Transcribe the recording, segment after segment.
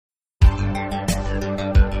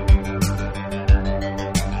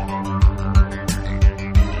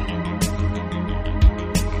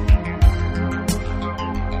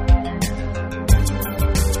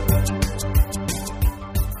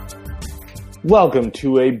Welcome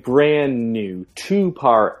to a brand new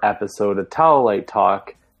two-part episode of Towel Light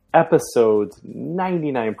Talk, episodes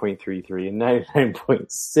 99.33 and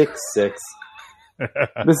 99.66.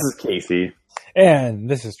 This is Casey. And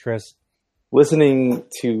this is Chris. Listening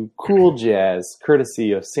to cool jazz,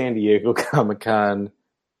 courtesy of San Diego Comic-Con.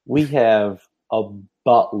 We have a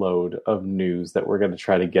buttload of news that we're going to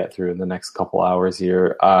try to get through in the next couple hours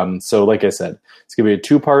here. So like I said, it's going to be a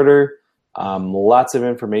two-parter. Lots of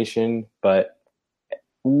information, but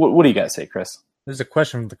what do you guys say, Chris? There's a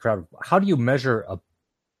question from the crowd. How do you measure a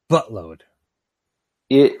buttload?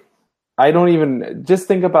 I don't even, just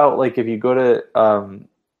think about like if you go to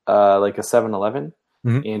like a 7-Eleven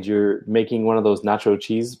and you're making one of those nacho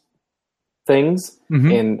cheese things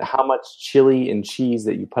and how much chili and cheese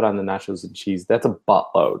that you put on the nachos and cheese, that's a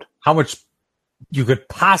buttload. How much you could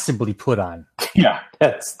possibly put on. Yeah,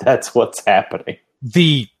 that's what's happening.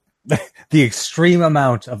 The extreme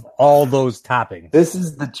amount of all those toppings. This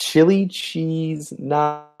is the chili cheese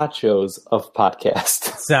nachos of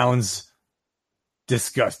podcast. Sounds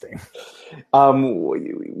disgusting.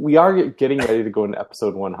 We are getting ready to go into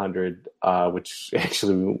episode 100, which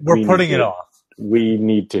actually we're putting it off. We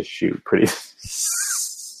need to shoot pretty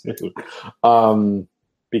soon,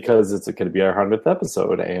 because it's going to be our 100th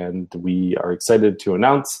episode, and we are excited to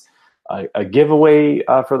announce a giveaway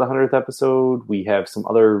for the 100th episode. We have some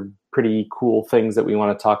other pretty cool things that we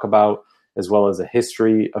want to talk about, as well as a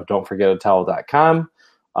history of don'tforgetatowel.com.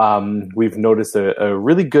 We've noticed a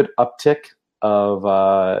really good uptick of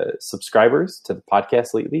subscribers to the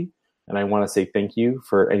podcast lately, and I want to say thank you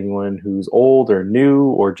for anyone who's old or new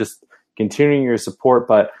or just continuing your support.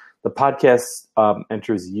 But the podcast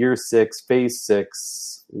enters year 6, phase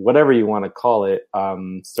 6, whatever you want to call it,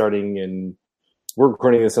 starting in, we're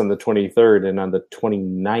recording this on the 23rd, and on the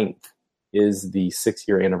 29th is the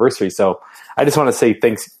 6-year anniversary. So I just want to say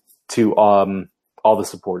thanks to all the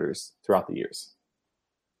supporters throughout the years.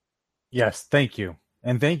 Yes, thank you.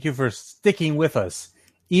 And thank you for sticking with us,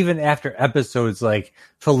 even after episodes like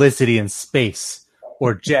Felicity in Space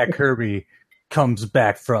or Jack Kirby comes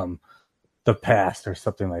back from the past or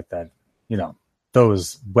something like that. You know,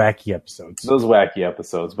 those wacky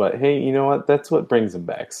episodes. But hey, you know what? That's what brings them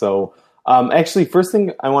back. So actually, first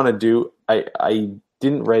thing I want to do, I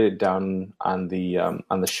didn't write it down on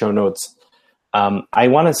the show notes. I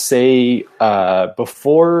want to say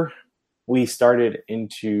before we started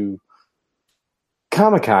into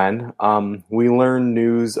Comic-Con, we learned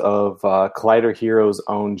news of Collider Heroes'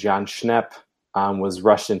 own Jon Schnepp was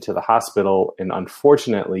rushed into the hospital, and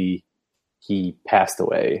unfortunately, he passed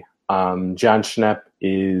away. Jon Schnepp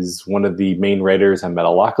is one of the main writers on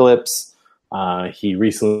Metalocalypse. He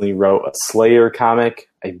recently wrote a Slayer comic,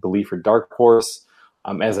 I believe, for Dark Horse.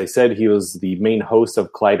 As I said, he was the main host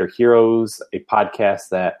of Collider Heroes, a podcast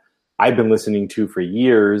that I've been listening to for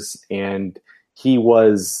years, and he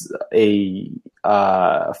was a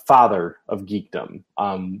father of geekdom.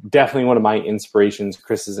 Definitely one of my inspirations,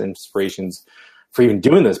 Chris's inspirations for even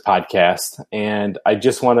doing this podcast. And I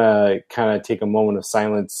just want to kind of take a moment of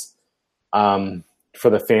silence for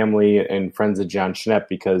the family and friends of Jon Schnepp,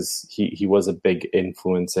 because he was a big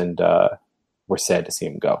influence, and we're sad to see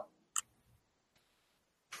him go.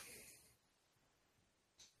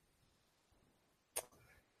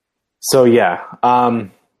 So yeah,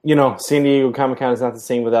 San Diego Comic-Con is not the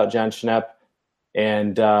same without Jon Schnepp,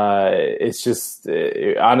 and it's just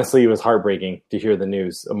honestly, it was heartbreaking to hear the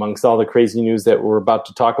news. Amongst all the crazy news that we're about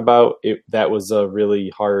to talk about, that was a really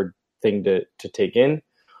hard thing to take in.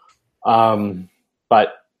 But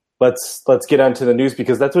let's get onto the news,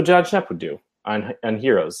 because that's what Jon Schnepp would do on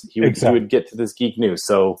Heroes. He would get to this geek news.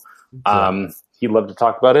 So he loved to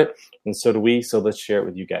talk about it, and so do we. So let's share it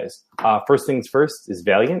with you guys. First things first is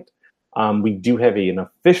Valiant. We do have an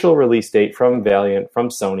official release date from Valiant, from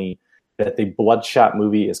Sony, that the Bloodshot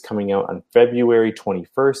movie is coming out on February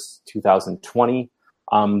 21st, 2020.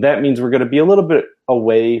 That means we're going to be a little bit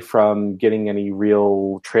away from getting any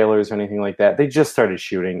real trailers or anything like that. They just started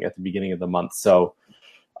shooting at the beginning of the month. So,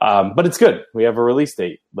 but it's good. We have a release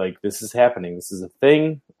date. Like, this is happening. This is a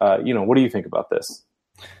thing. What do you think about this?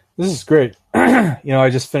 This is great. I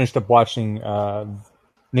just finished up watching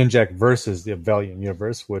Ninjak versus the Valiant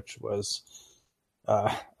Universe, which was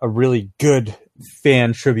a really good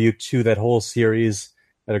fan tribute to that whole series.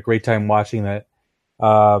 Had a great time watching that.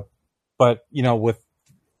 But with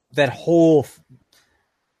that whole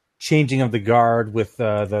changing of the guard, with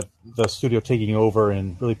the studio taking over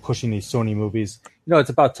and really pushing these Sony movies, it's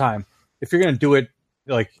about time. If you're going to do it,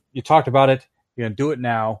 like you talked about it, you're going to do it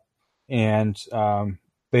now, and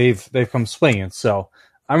they've come swinging. So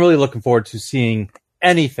I'm really looking forward to seeing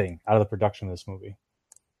anything out of the production of this movie.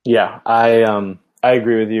 Yeah, I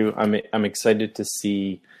agree with you. I'm excited to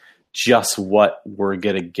see just what we're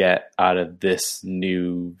gonna get out of this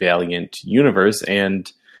new Valiant universe.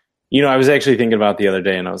 And I was actually thinking about it the other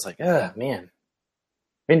day, and I was like, oh man,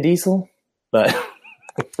 Vin Diesel, but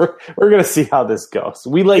we're gonna see how this goes.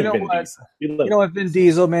 We like Vin Diesel. You know what, Vin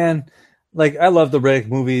Diesel, man. Like, I love the Riddick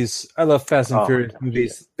movies. I love Fast and Furious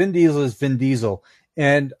movies. Yeah. Vin Diesel is Vin Diesel,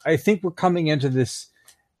 and I think we're coming into this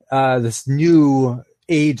new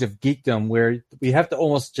age of geekdom where we have to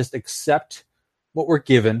almost just accept what we're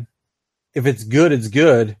given. If it's good, it's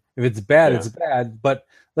good. If it's bad, it's bad. But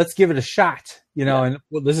let's give it a shot, And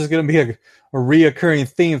this is going to be a reoccurring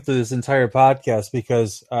theme through this entire podcast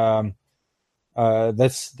because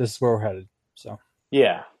this is where we're headed. So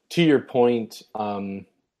yeah, to your point,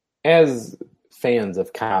 as fans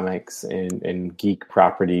of comics and geek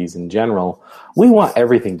properties in general, we want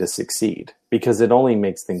everything to succeed because it only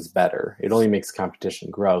makes things better. It only makes competition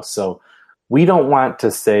grow. So we don't want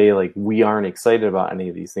to say like we aren't excited about any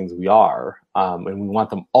of these things. We are, and we want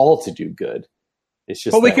them all to do good. It's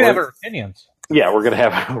just, but we can have our opinions. Yeah, we're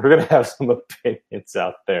gonna have some opinions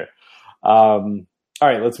out there. All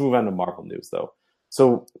right, let's move on to Marvel news though.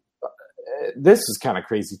 So this is kind of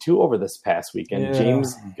crazy too. Over this past weekend, yeah.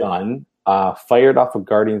 James Gunn fired off of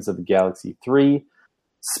Guardians of the Galaxy 3,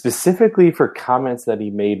 specifically for comments that he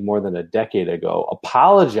made more than a decade ago,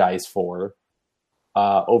 apologized for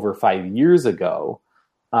over 5 years ago.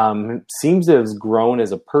 Seems to have grown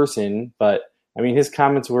as a person, but I mean, his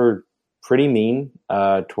comments were pretty mean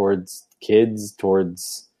towards kids,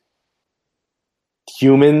 towards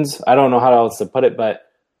humans. I don't know how else to put it, but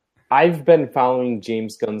I've been following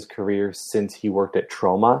James Gunn's career since he worked at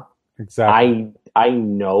Troma. Exactly. I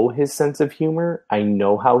know his sense of humor. I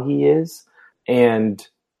know how he is. And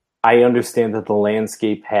I understand that the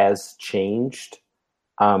landscape has changed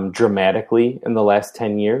dramatically in the last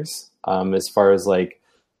 10 years, as far as like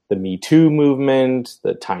the Me Too movement,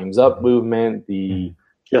 the Time's Up movement, the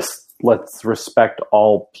just let's respect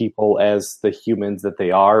all people as the humans that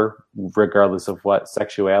they are, regardless of what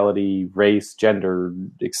sexuality, race, gender,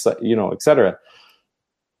 etc.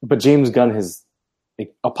 But James Gunn has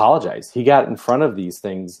apologized. He got in front of these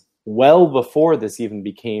things well before this even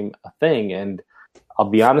became a thing. And I'll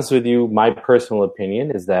be honest with you, my personal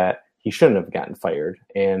opinion is that he shouldn't have gotten fired.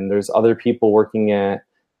 And there's other people working at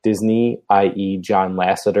Disney, i.e. John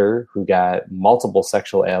Lasseter, who got multiple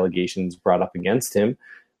sexual allegations brought up against him,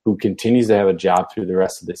 who continues to have a job through the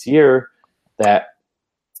rest of this year, that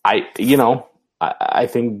I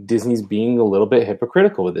think Disney's being a little bit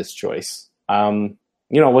hypocritical with this choice.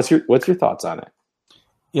 What's your thoughts on it?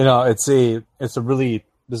 This is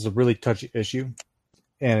a really touchy issue,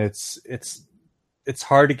 and it's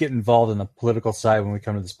hard to get involved in the political side when we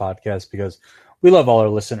come to this podcast because we love all our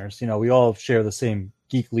listeners. We all share the same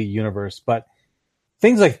geekly universe, but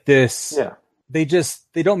things like this, they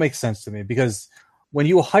don't make sense to me because when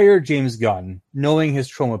you hire James Gunn, knowing his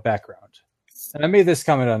Troma background, and I made this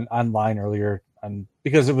comment online earlier,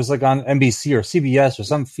 because it was like on NBC or CBS or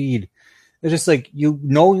some feed. It's just like you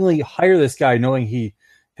knowingly hire this guy, knowing he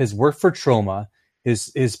has worked for Troma,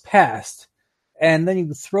 his past, and then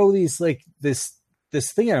you throw these like this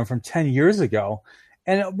thing at him from 10 years ago,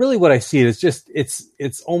 and really what I see is just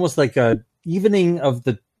it's almost like a evening of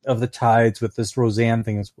the tides with this Roseanne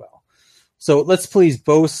thing as well. So let's please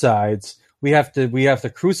both sides. We have to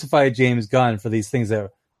crucify James Gunn for these things that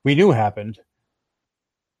we knew happened.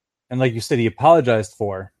 And like you said, he apologized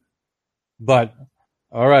for. But,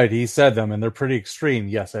 all right, he said them, and they're pretty extreme.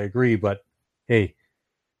 Yes, I agree. But, hey,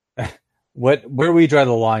 where do we draw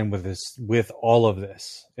the line with this? With all of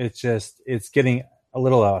this? It's getting a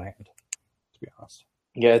little out of hand, to be honest.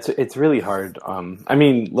 Yeah, it's really hard.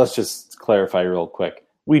 Let's just clarify real quick.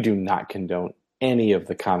 We do not condone any of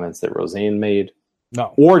the comments that Roseanne made.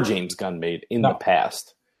 No. Or James Gunn made in the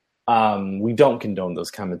past. We don't condone those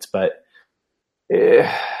comments, but it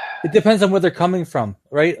depends on where they're coming from,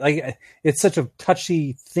 right? Like, it's such a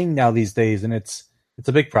touchy thing now these days, and it's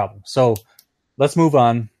a big problem. So let's move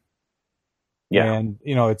on. Yeah, and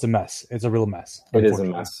it's a mess. It's a real mess. It is a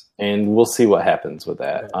mess, and we'll see what happens with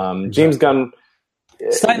that. Exactly. James Gunn,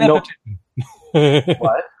 sign that petition.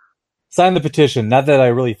 What? Sign the petition. Not that I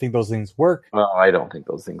really think those things work. Well, I don't think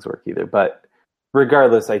those things work either, but.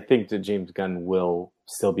 Regardless, I think that James Gunn will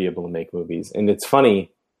still be able to make movies. And it's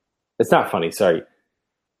funny. It's not funny, sorry.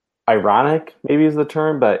 Ironic, maybe is the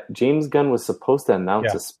term, but James Gunn was supposed to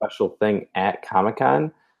announce a special thing at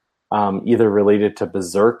Comic-Con, either related to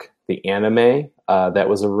Berserk, the anime, that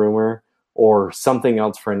was a rumor, or something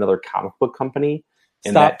else for another comic book company.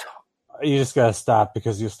 Stop. You just got to stop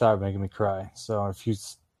because you start making me cry. So if you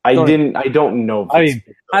I don't know. I didn't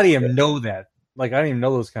even know that. Like, I didn't even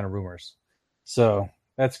know those kind of rumors. So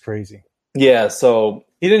that's crazy. Yeah. So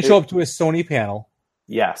he didn't show up to his Sony panel.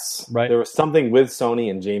 Yes. Right. There was something with Sony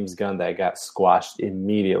and James Gunn that got squashed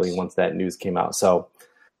immediately once that news came out. So,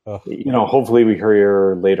 hopefully we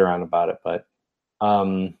hear later on about it. But,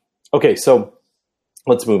 okay, so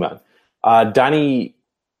let's move on. Donnie,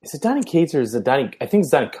 is it Donnie Cates or is it Donnie? I think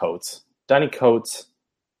it's Donnie Coates. Donnie Coates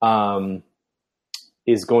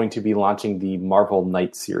is going to be launching the Marvel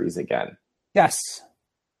Knights series again. Yes.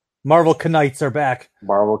 Marvel Knights are back.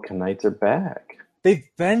 Marvel Knights are back. They've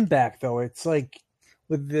been back, though. It's like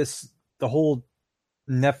with the whole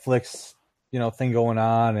Netflix, thing going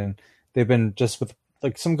on, and they've been just with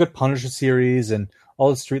like some good Punisher series and all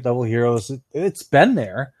the street level heroes. It's been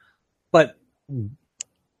there, but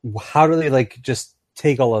how do they like just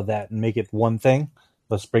take all of that and make it one thing?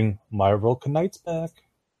 Let's bring Marvel Knights back.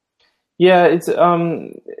 Yeah, it's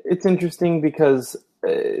interesting because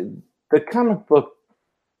the comic book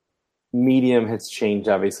medium has changed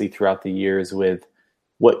obviously throughout the years with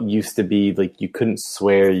what used to be like you couldn't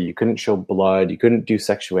swear, you couldn't show blood, you couldn't do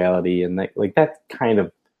sexuality, and that kind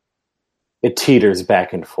of it teeters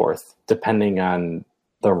back and forth depending on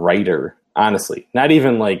the writer. Honestly, not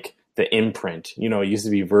even like the imprint. It used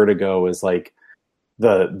to be Vertigo is like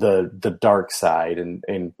the dark side, and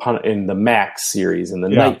in the Max series and the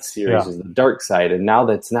Night series is the dark side, and now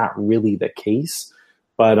that's not really the case.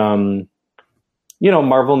 But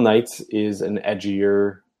Marvel Knights is an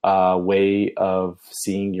edgier way of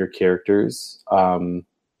seeing your characters. And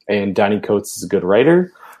Donnie Coates is a good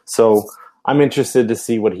writer. So I'm interested to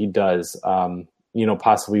see what he does,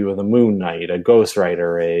 possibly with a Moon Knight, a Ghost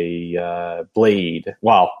Rider, a Blade.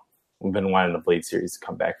 Well, we've been wanting the Blade series to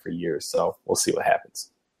come back for years, so we'll see what happens.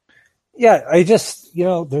 Yeah, I just,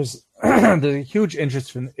 there's a huge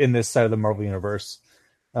interest in this side of the Marvel Universe.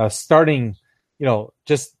 Starting,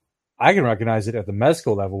 just I can recognize it at the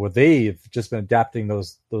Mezco level where they've just been adapting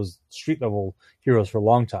those street level heroes for a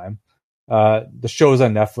long time. The shows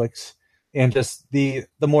on Netflix and just the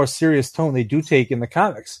more serious tone they do take in the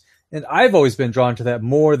comics. And I've always been drawn to that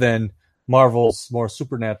more than Marvel's more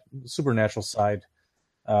supernatural side.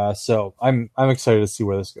 So I'm excited to see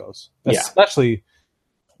where this goes, especially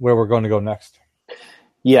where we're going to go next.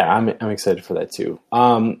 Yeah, I'm excited for that too.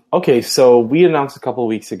 Okay, so we announced a couple of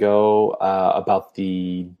weeks ago about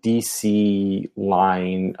the DC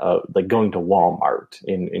line, like going to Walmart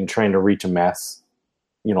in trying to reach a mass,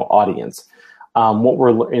 audience. What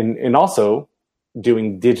we're and also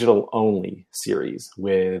doing digital only series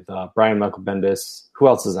with Brian Michael Bendis. Who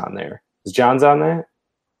else is on there? Is John's on that?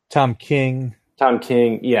 Tom King.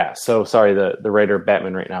 Yeah. So sorry, the writer of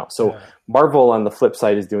Batman right now. So Marvel on the flip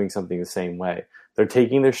side is doing something the same way. They're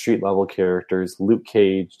taking their street level characters, Luke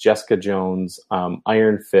Cage, Jessica Jones,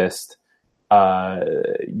 Iron Fist,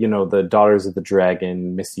 the Daughters of the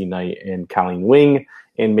Dragon, Misty Knight, and Colleen Wing,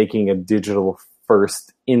 and making a digital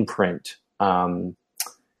first imprint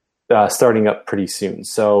starting up pretty soon.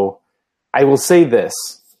 So I will say this,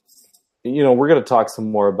 we're going to talk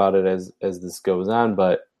some more about it as this goes on,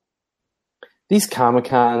 but these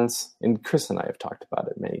Comic-Cons, and Chris and I have talked about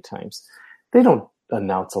it many times, they don't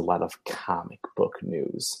announce a lot of comic book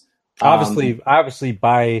news. Obviously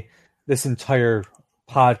by this entire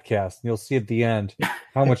podcast, you'll see at the end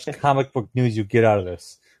how much comic book news you get out of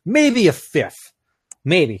this. Maybe a fifth.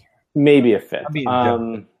 Maybe a fifth.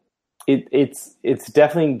 It's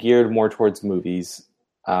definitely geared more towards movies,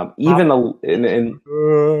 even a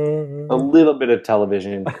little bit of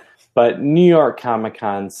television. But New York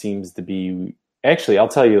Comic-Con seems to be... Actually, I'll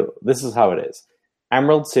tell you, this is how it is.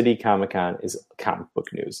 Emerald City Comic-Con is comic book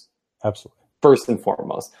news. Absolutely. First and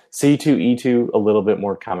foremost. C2E2, a little bit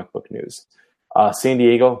more comic book news. San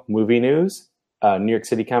Diego, movie news. New York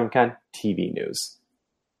City Comic-Con, TV news.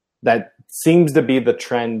 That seems to be the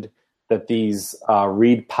trend that these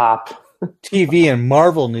Read Pop... TV and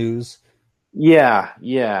Marvel news. Yeah.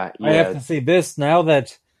 I have to say this, now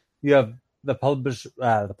that you have the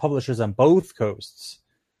publishers on both coasts,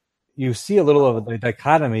 you see a little of the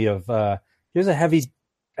dichotomy of here's a heavy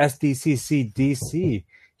SDCC DC,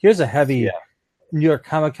 here's a heavy New York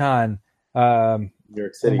Comic-Con New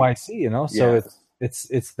York City NYC, so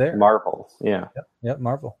it's there. Marvel, yeah. Yep,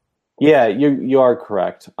 Marvel. Yeah, you are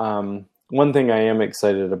correct. One thing I am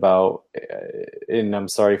excited about, and I'm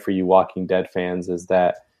sorry for you Walking Dead fans, is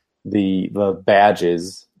that the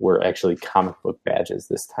badges were actually comic book badges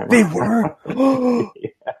this time. They were.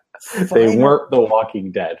 They weren't The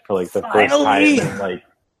Walking Dead for like the first time in like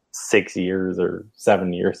 6 years or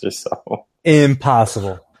 7 years or so.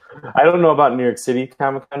 Impossible. I don't know about New York City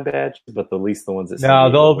Comic-Con badges, but at least the ones that...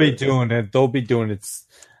 No, they'll be doing it.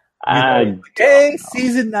 Hey,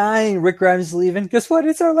 season 9, Rick Grimes is leaving. Guess what?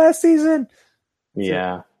 It's our last season.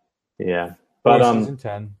 Yeah. But season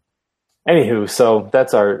 10. Anywho, so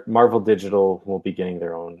that's our Marvel Digital will be getting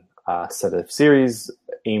their own set of series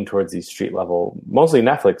aimed towards these street level, mostly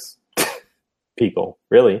Netflix people,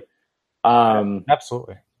 really.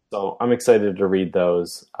 Absolutely. So I'm excited to read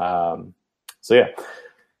those. So yeah,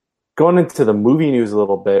 going into the movie news a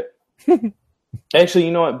little bit. Actually,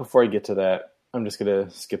 you know what? Before I get to that, I'm just going to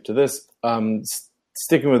skip to this.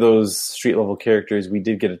 Sticking with those street level characters, we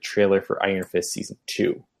did get a trailer for Iron Fist season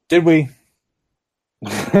 2. Did we?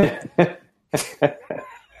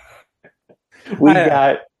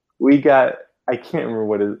 we got I can't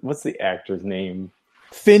remember what's the actor's name?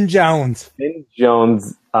 Finn Jones. Finn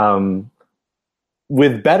Jones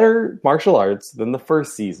with better martial arts than the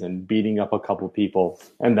first season, beating up a couple people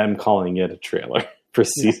and them calling it a trailer for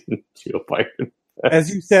season 2 of Iron Fist.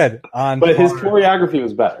 As you said, but his choreography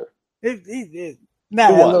was better. It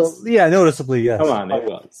was. Noticeably, yes. Come on, it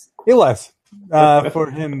was. It was. For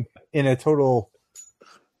him in a total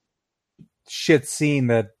shit scene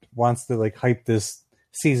that wants to like hype this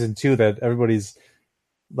season 2 that everybody's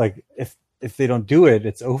like, if they don't do it,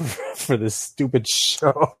 it's over for this stupid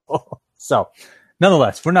show. So,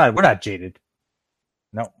 nonetheless, we're not jaded.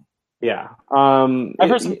 No. Yeah. I've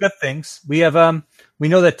heard some good things. We have we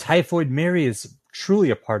know that Typhoid Mary is truly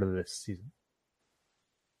a part of this season.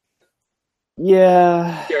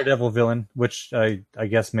 Yeah. Daredevil villain, which I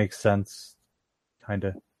guess makes sense.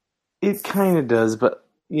 Kinda. It kind of does, but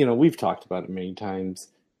you know, we've talked about it many times.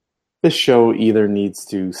 This show either needs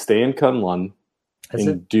to stay in Kunlun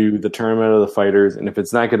and do the Tournament of the Fighters, and if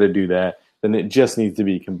it's not going to do that, then it just needs to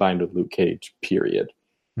be combined with Luke Cage, period.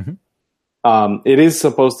 Mm-hmm. It is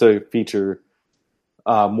supposed to feature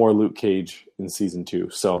more Luke Cage in season 2,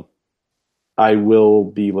 so I will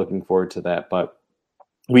be looking forward to that, but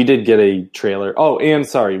we did get a trailer. Oh, and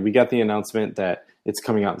sorry, we got the announcement that it's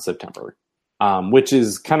coming out in September, which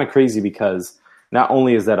is kind of crazy because not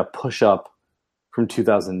only is that a push-up from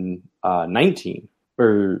 2019,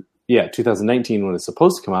 2019 when it's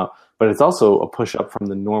supposed to come out, but it's also a push-up from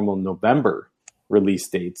the normal November release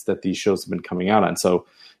dates that these shows have been coming out on. So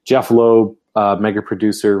Jeff Loeb, mega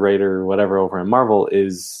producer, writer, whatever over at Marvel,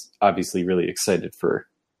 is obviously really excited for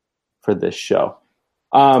this show.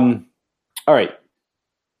 All right.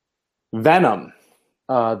 Venom,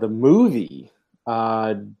 the movie,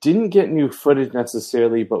 didn't get new footage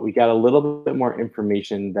necessarily, but we got a little bit more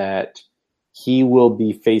information that he will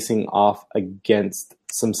be facing off against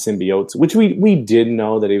some symbiotes, which we did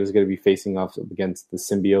know that he was going to be facing off against the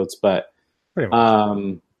symbiotes, but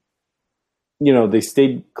you know, they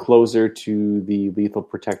stayed closer to the Lethal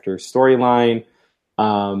Protector storyline,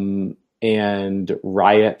 and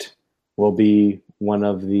Riot will be one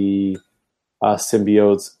of the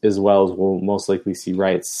symbiotes, as well as we'll most likely see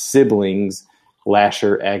Riot's siblings,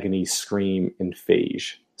 Lasher, Agony, Scream, and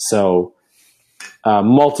Phage. So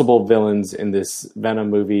multiple villains in this Venom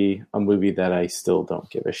movie, a movie that I still don't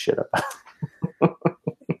give a shit about.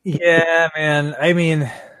 Yeah, man. I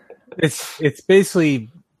mean, it's basically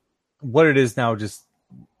what it is now, just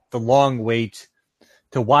the long wait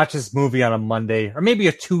to watch this movie on a Monday or maybe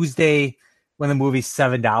a Tuesday when the movie's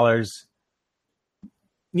 $7.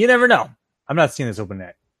 You never know. I'm not seeing this open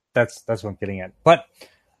net. That's what I'm getting at. But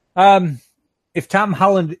if Tom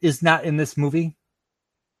Holland is not in this movie,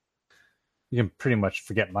 you can pretty much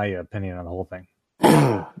forget my opinion on the whole thing.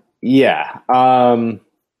 Yeah. I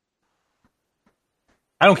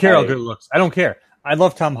don't care how good it looks. I don't care. I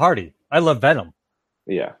love Tom Hardy. I love Venom.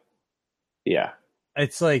 Yeah. Yeah.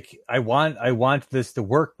 It's like I want this to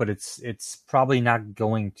work, but it's probably not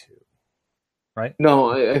going to. Right?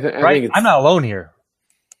 No, I think it's, I'm not alone here.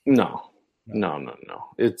 No.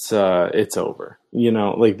 It's over. You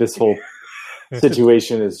know, like this whole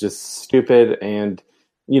situation is just stupid, and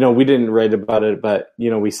you know, we didn't write about it, but you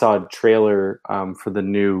know, we saw a trailer for the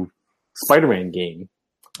new Spider-Man game.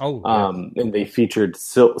 And they featured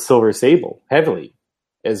Silver Sable heavily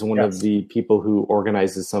as one of the people who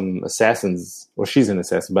organizes some assassins. Well, she's an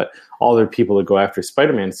assassin, but all their people that go after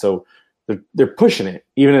Spider-Man. So they're pushing it,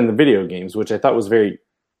 even in the video games, which I thought was very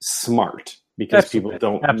smart because people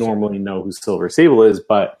don't normally know who Silver Sable is.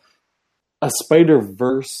 But a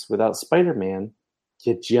Spider-Verse without Spider-Man,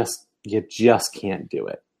 you just can't do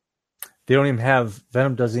it. They don't even have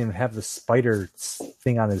Venom. Doesn't even have the spider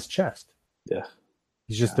thing on his chest. Yeah,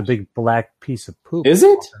 he's just a big black piece of poop. Is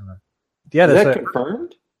it? Yeah, is that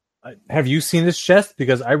confirmed? Have you seen his chest?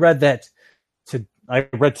 Because I read that. I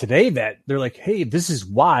read today that they're like, hey, this is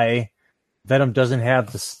why Venom doesn't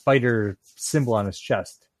have the spider symbol on his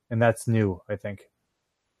chest, and that's new, I think.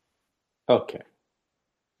 Okay.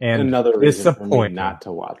 And another reason for me disappointing. not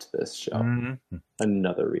to watch this show. Mm-hmm.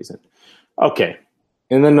 Another reason. Okay.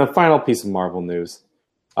 And then the final piece of Marvel news.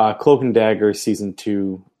 Cloak and Dagger Season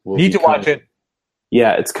 2 will Need to watch it.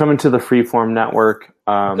 Yeah, it's coming to the Freeform network. It's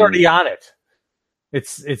already on it.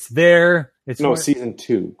 It's there. It's Season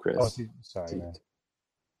 2, Chris. Oh, sorry. Man.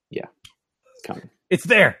 Yeah, it's coming. It's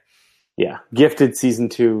there. Yeah, Gifted Season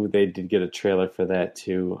 2. They did get a trailer for that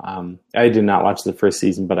too. I did not watch the first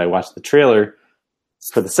season, but I watched the trailer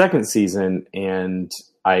for the second season, and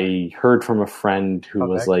I heard from a friend who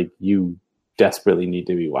was like, "You desperately need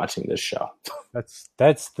to be watching this show."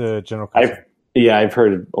 That's the general concept. I've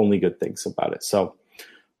heard only good things about it. So,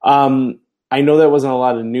 I know that wasn't a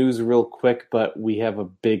lot of news real quick, but we have a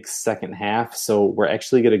big second half. So we're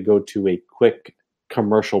actually going to go to a quick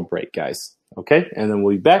commercial break, guys. Okay. And then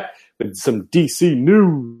we'll be back with some DC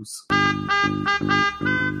news.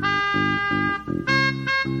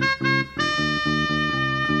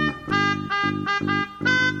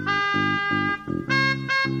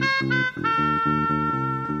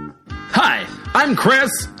 Hi, I'm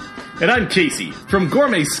Chris. And I'm Casey from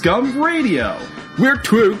Gourmet Scum Radio. We're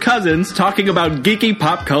two cousins talking about geeky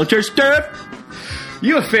pop culture stuff.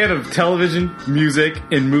 You a fan of television, music,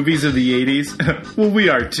 and movies of the 80s? Well, we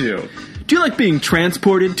are too. Do you like being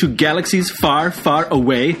transported to galaxies far, far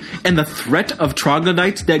away and the threat of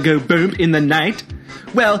troglodytes that go boom in the night?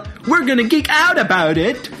 Well, we're gonna geek out about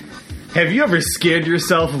it. Have you ever scared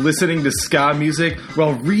yourself listening to ska music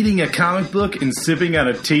while reading a comic book and sipping on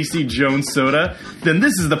a tasty Jones soda? Then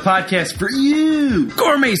this is the podcast for you!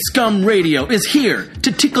 Gourmet Scum Radio is here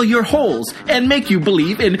to tickle your holes and make you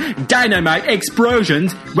believe in dynamite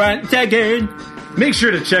explosions once again. Make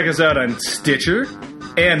sure to check us out on Stitcher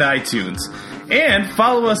and iTunes. And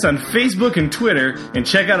follow us on Facebook and Twitter, and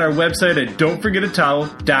check out our website at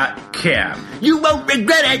don'tforgetatowel.com. You won't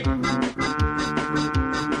regret it!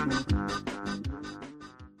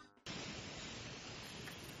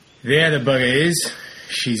 There the bugger is.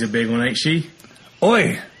 She's a big one, ain't she?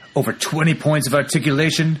 Oi! Over 20 points of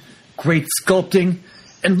articulation, great sculpting,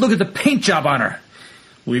 and look at the paint job on her.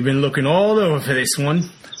 We've been looking all over for this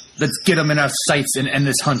one. Let's get them in our sights and end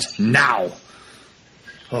this hunt now.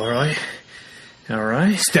 All right.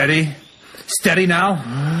 Steady. Steady now.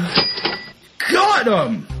 Got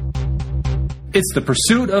him! It's the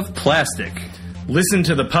pursuit of plastic. Listen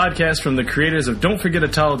to the podcast from the creators of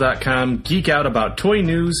Don'tForgetATowel.com. Geek out about toy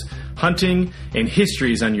news, hunting, and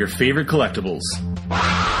histories on your favorite collectibles.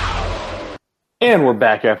 And we're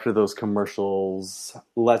back after those commercials.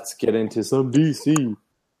 Let's get into some DC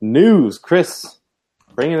news. Chris,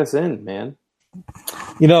 bringing us in, man.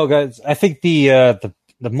 You know, guys, I think the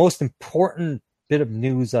most important bit of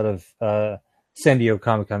news out of San Diego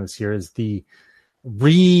Comic-Con this year is the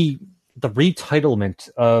retitlement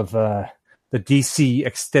of the DC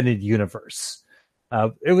Extended Universe.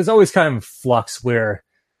 It was always kind of in flux where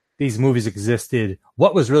these movies existed,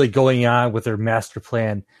 what was really going on with their master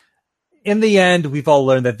plan. In the end, we've all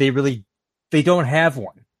learned that they don't have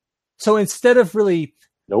one. So instead of really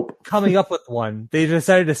coming up with one, they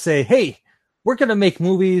decided to say, hey, we're going to make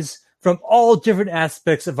movies from all different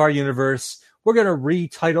aspects of our universe. We're going to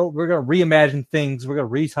retitle, we're going to reimagine things, we're going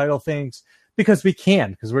to retitle things because we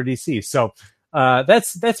can, because we're DC. So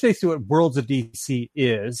that's basically what Worlds of DC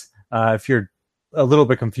is, if you're a little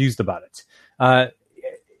bit confused about it.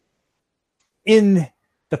 In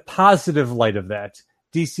the positive light of that,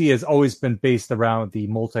 DC has always been based around the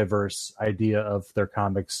multiverse idea of their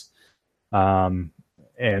comics, and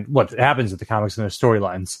what happens with the comics and their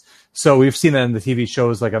storylines. So we've seen that in the TV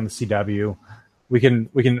shows, like on the CW. We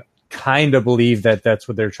can kind of believe that that's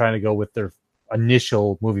what they're trying to go with their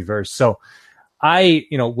initial movie verse. So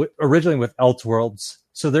originally with Elseworlds,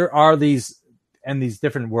 so there are these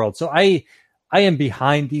different worlds. So I am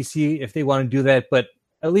behind DC if they want to do that, but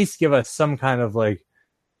at least give us some kind of like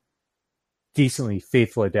decently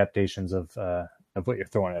faithful adaptations of what you're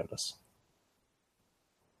throwing at us.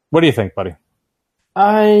 What do you think, buddy?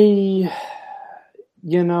 I'll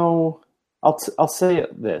say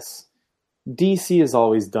this. DC has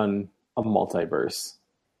always done a multiverse,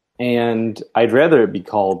 and I'd rather it be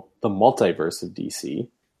called the multiverse of DC.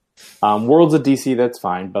 Worlds of DC, that's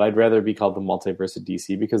fine, but I'd rather it be called the multiverse of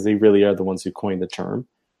DC because they really are the ones who coined the term.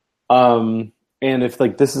 And if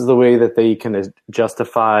this is the way that they can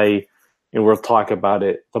justify, and we'll talk about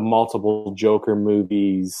it, the multiple Joker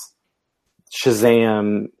movies,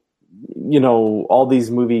 Shazam, all these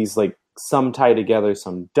movies, some tie together,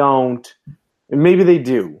 some don't. And maybe they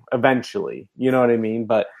do eventually, you know what I mean?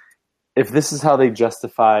 But if this is how they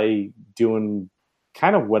justify doing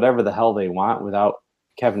kind of whatever the hell they want without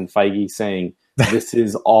Kevin Feige saying this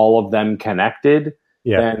is all of them connected,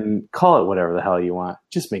 then call it whatever the hell you want.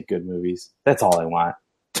 Just make good movies. That's all I want.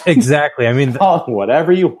 Exactly. I mean, Call it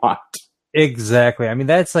whatever you want. Exactly. I mean,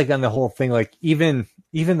 that's like on the whole thing. Like even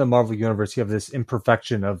the Marvel universe, you have this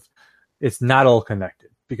imperfection of it's not all connected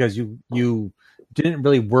because you didn't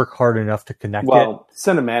really work hard enough to connect it. Well,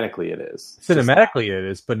 cinematically it is. Cinematically it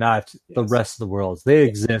is, but not the rest of the worlds. They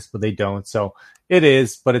exist, but they don't. So it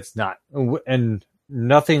is, but it's not. And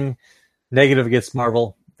nothing negative against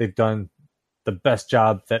Marvel. They've done the best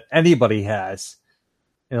job that anybody has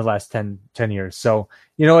in the last 10 years. So,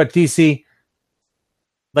 you know what, DC,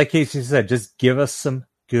 like Casey said, just give us some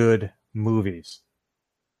good movies.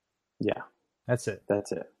 Yeah. That's it.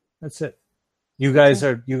 You guys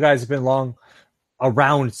have been long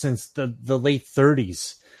around since the late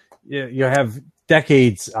 30s. You have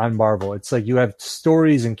decades on Marvel. It's like you have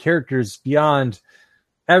stories and characters beyond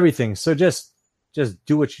everything. So just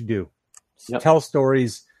do what you do. Yep. Tell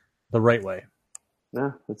stories the right way.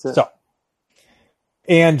 Yeah, that's it. So,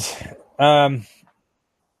 and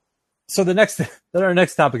so our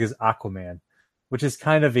next topic is Aquaman, which is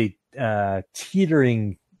kind of a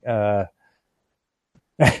teetering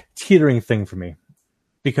thing for me,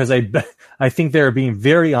 because I think they're being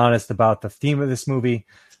very honest about the theme of this movie,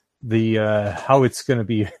 the how it's going to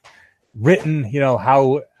be written, you know,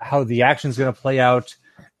 how the action's going to play out,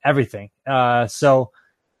 everything. So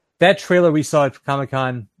that trailer we saw at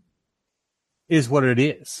Comic-Con is what it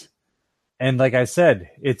is. And like I said,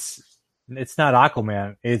 it's not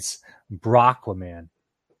Aquaman, it's Brocklaman.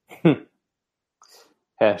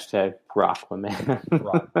 Hashtag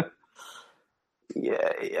Brocklaman.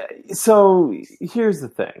 Yeah. So here's the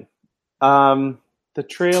thing. The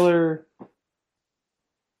trailer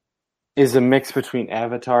is a mix between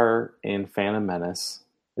Avatar and Phantom Menace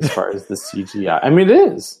as far as the CGI. I mean,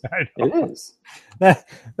 it is. It is.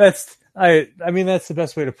 That's the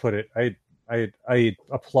best way to put it. I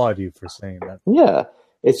applaud you for saying that. Yeah.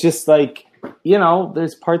 It's just like, you know,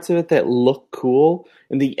 there's parts of it that look cool.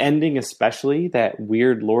 And the ending, especially, that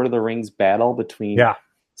weird Lord of the Rings battle between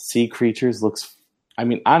sea creatures looks, I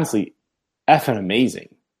mean, honestly, effing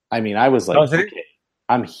amazing. I mean, I was like, okay,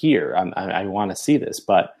 I'm here. I want to see this.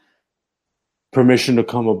 But permission to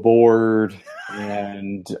come aboard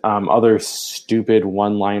and other stupid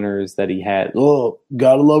one-liners that he had. Oh,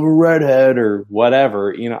 gotta love a redhead or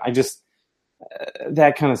whatever. You know, I just...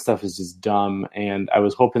 that kind of stuff is just dumb, and I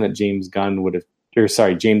was hoping that James Wan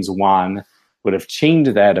would have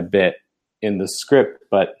changed that a bit in the script,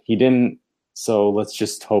 but he didn't. So let's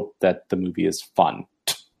just hope that the movie is fun.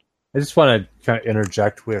 I just want to kind of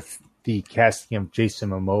interject with the casting of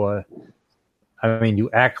Jason Momoa. I mean, you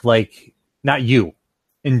act like, not you,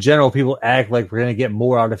 in general, people act like we're going to get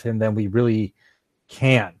more out of him than we really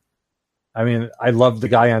can. I mean, I love the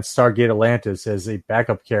guy on Stargate Atlantis as a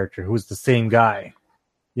backup character who's the same guy.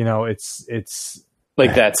 You know, it's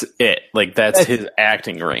like that's it. Like that's his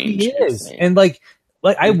acting range. He is, and like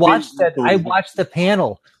I watched that. I watched the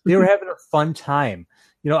panel. They were having a fun time.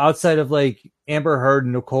 You know, outside of like Amber Heard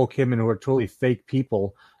and Nicole Kidman, who are totally fake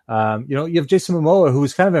people. You know, you have Jason Momoa,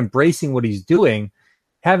 who's kind of embracing what he's doing,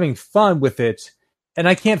 having fun with it. And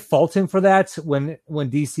I can't fault him for that when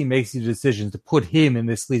DC makes the decision to put him in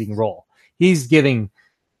this leading role. He's giving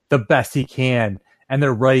the best he can, and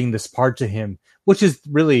they're writing this part to him, which is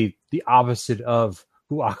really the opposite of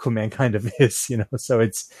who Aquaman kind of is, you know? So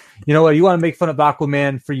it's, you know what, you want to make fun of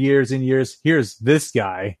Aquaman for years and years, here's this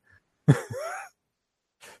guy.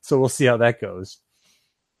 So we'll see how that goes.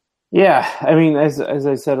 Yeah, I mean, as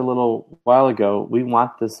I said a little while ago, we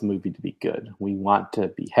want this movie to be good. We want to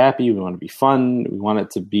be happy. We want to be fun. We want it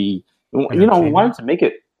to be, you know, we want it to make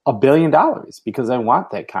it $1 billion because I want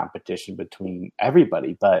that competition between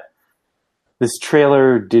everybody. But this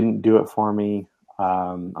trailer didn't do it for me.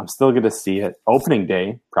 I'm still going to see it opening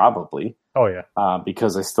day, probably. Oh yeah,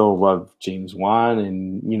 because I still love James Wan,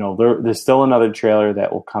 and you know, there's still another trailer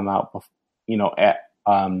that will come out, you know, at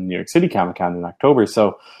New York City Comic Con in October.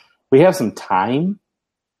 So we have some time,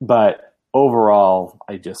 but overall,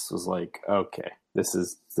 I just was like, okay, this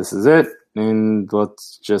is it, and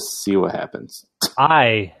let's just see what happens.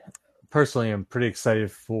 I personally am pretty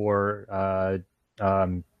excited for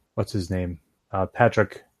what's his name,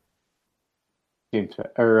 Patrick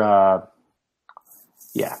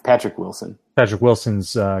Wilson. Patrick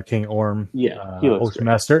Wilson's King Orm. Yeah, he looks Ultra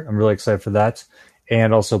Master. I'm really excited for that,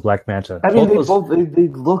 and also Black Manta. I mean, they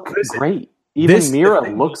look great. Even Mira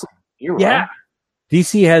looks like Mira. Yeah.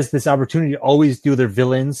 DC has this opportunity to always do their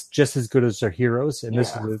villains just as good as their heroes, and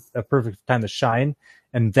this is a perfect time to shine.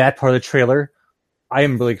 And that part of the trailer, I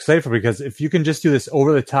am really excited for, because if you can just do this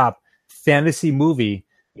over-the-top fantasy movie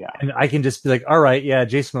Yeah. And I can just be like, all right, yeah,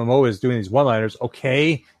 Jason Momoa is doing these one-liners.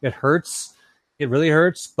 Okay, it hurts. It really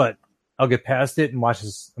hurts, but I'll get past it and watch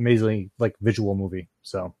this amazingly like visual movie.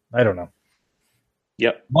 So I don't know.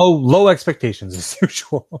 Yep. Low expectations as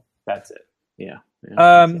usual. That's it. Yeah.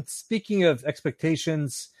 Speaking of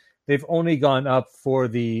expectations, they've only gone up for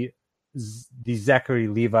the Zachary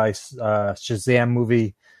Levi Shazam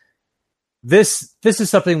movie. This is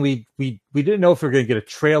something we didn't know if we were going to get a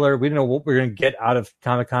trailer. We didn't know what we were going to get out of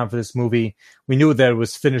Comic-Con for this movie. We knew that it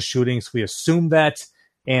was finished shooting, so we assumed that,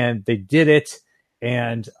 and they did it.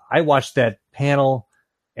 And I watched that panel,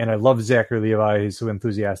 and I love Zachary Levi. He's so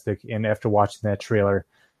enthusiastic. And after watching that trailer,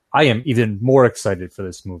 I am even more excited for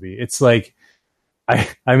this movie. It's like I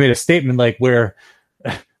made a statement like where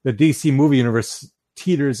the DC movie universe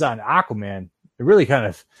teeters on Aquaman. It really kind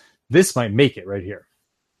of, this might make it right here.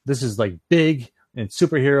 This is like big and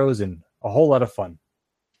superheroes and a whole lot of fun.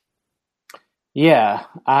 Yeah,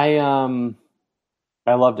 I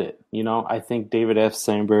loved it. You know, I think David F.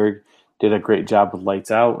 Sandberg did a great job with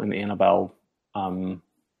Lights Out and Annabelle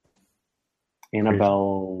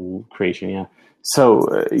Creation. Yeah.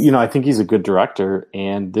 So, I think he's a good director,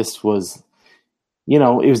 and this was, it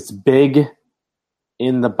was big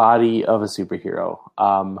in the body of a superhero.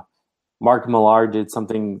 Mark Millar did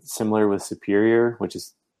something similar with Superior, which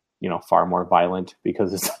is, far more violent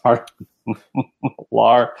because it's Mark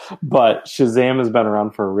Millar. But Shazam has been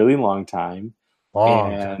around for a really long time.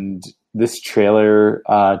 And this trailer,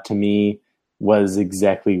 to me, was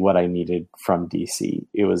exactly what I needed from DC.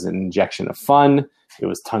 It was an injection of fun. It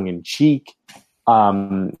was tongue-in-cheek.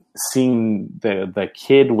 Seeing the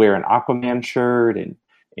kid wear an Aquaman shirt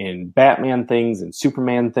and Batman things and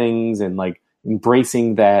Superman things and like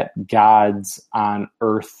embracing that gods on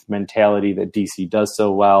Earth mentality that DC does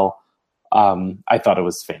so well. I thought it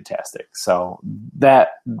was fantastic. So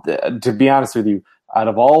to be honest with you, out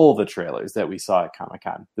of all the trailers that we saw at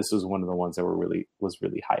Comic-Con, this was one of the ones that was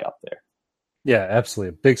really high up there. Yeah, absolutely.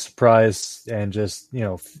 A big surprise, and just,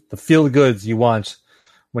 the feel goods you want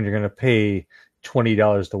when you're going to pay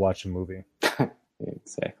 $20 to watch a movie.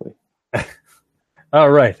 Exactly.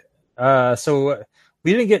 All right. So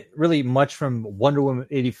we didn't get really much from Wonder Woman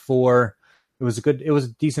 84. It was a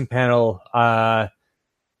decent panel.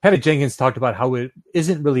 Patty Jenkins talked about how it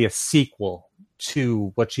isn't really a sequel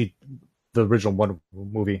to the original Wonder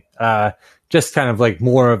Woman movie. Just kind of like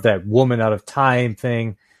more of that woman out of time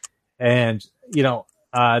thing. And,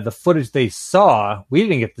 the footage they saw, we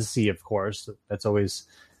didn't get to see, of course. That's always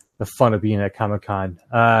the fun of being at Comic-Con.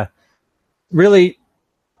 Really,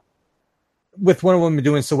 with Wonder Woman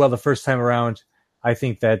doing so well the first time around, I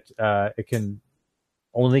think that it can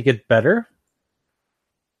only get better.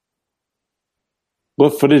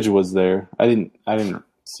 What footage was there? I didn't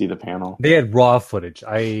see the panel. They had raw footage.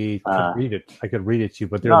 I could read it. I could read it to you,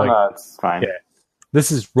 but they're no, it's fine. Yeah,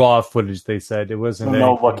 this is raw footage. They said it wasn't.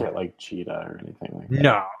 No look at like Cheetah or anything like that.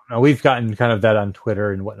 No, we've gotten kind of that on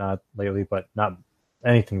Twitter and whatnot lately, but not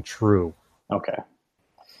anything true. Okay.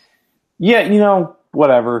 Yeah,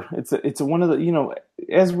 whatever. It's one of the,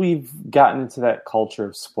 as we've gotten into that culture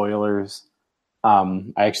of spoilers, I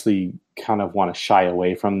actually kind of want to shy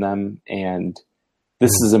away from them. And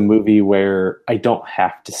this is a movie where I don't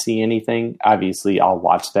have to see anything. Obviously, I'll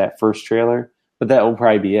watch that first trailer, but that will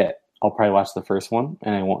probably be it. I'll probably watch the first one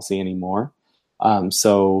and I won't see any more.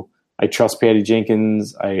 So I trust Patty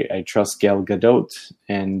Jenkins. I trust Gal Gadot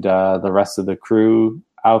and the rest of the crew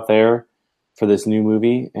out there for this new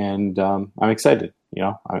movie. And I'm excited.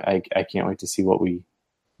 I can't wait to see what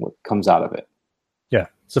comes out of it. Yeah,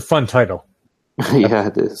 it's a fun title. Yeah,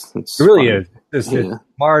 it is. It really is. It's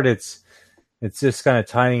smart. It's just kind of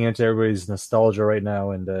tying into everybody's nostalgia right now.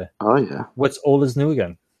 And oh yeah, what's old is new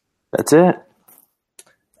again. That's it.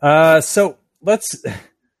 So let's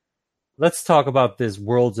talk about this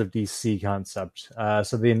Worlds of DC concept.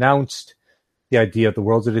 So they announced the idea of the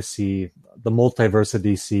Worlds of DC, the multiverse of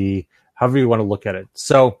DC, however you want to look at it.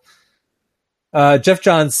 So Jeff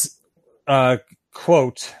Johns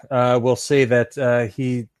quote will say that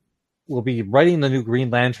he will be writing the new Green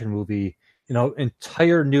Lantern movie,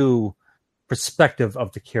 entire new perspective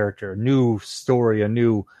of the character, new story, a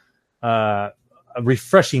new a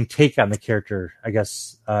refreshing take on the character, I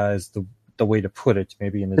guess, is the way to put it.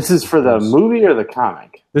 Maybe in this is for the movie or the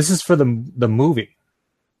comic. This is for the movie.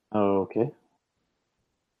 Oh,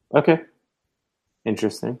 okay.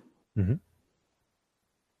 Interesting. Mm-hmm.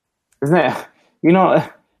 Isn't that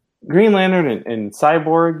Green Lantern and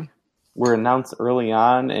Cyborg were announced early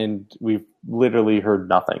on, and we've literally heard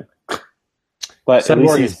nothing. But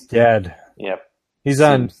Cyborg is dead. Yep. He's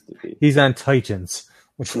on Titans,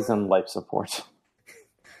 which he's on life support.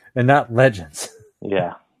 And not Legends.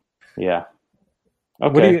 Yeah. Okay.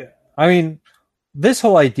 What do you? I mean, this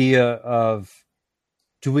whole idea of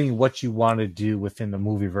doing what you want to do within the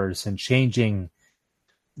movieverse and changing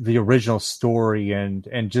the original story and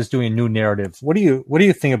just doing a new narrative. What do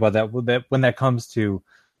you think about that when that comes to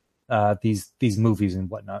these movies and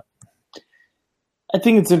whatnot? I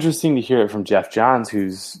think it's interesting to hear it from Jeff Johns,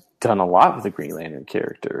 who's done a lot with the Green Lantern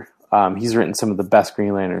character. He's written some of the best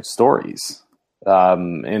Green Lantern stories.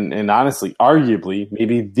 And honestly, arguably,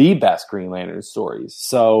 maybe the best Green Lantern stories.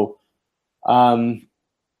 So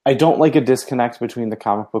I don't like a disconnect between the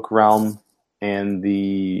comic book realm and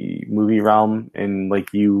the movie realm. And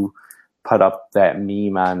like you put up that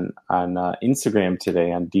meme on Instagram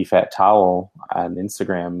today, on DFAT Towel on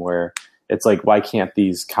Instagram, where it's like, why can't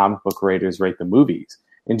these comic book writers write the movies?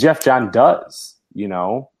 And Jeff John does,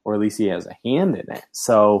 or at least he has a hand in it.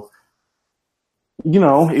 So,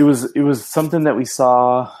 it was something that we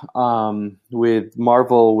saw with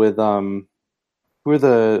Marvel, with who are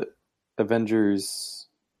the Avengers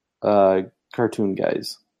cartoon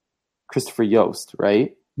guys? Christopher Yost,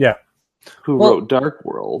 right? Yeah. Who wrote Dark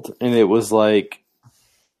World. And it was like,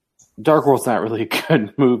 Dark World's not really a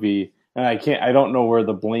good movie. And I don't know where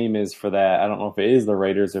the blame is for that. I don't know if it is the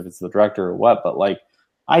writers, if it's the director or what, but like,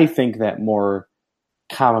 I think that more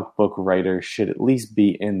comic book writers should at least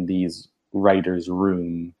be in these writers'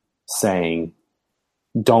 room saying,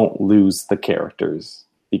 don't lose the characters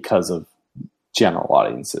because of general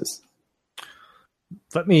audiences.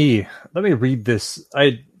 Let me read this.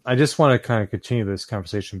 I just want to kind of continue this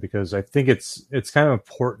conversation because I think it's kind of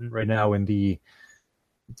important right now in the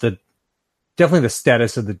definitely the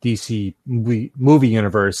status of the DC movie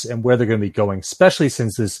universe and where they're going to be going, especially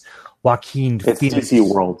since this Joaquin Phoenix DC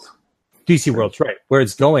World. DC World's right where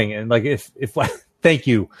it's going, and like if thank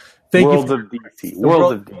you World for, of DC,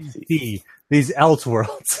 World of DC, these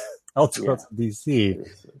Elseworlds of DC.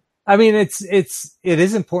 I mean, it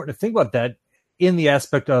is important to think about that in the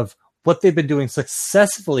aspect of what they've been doing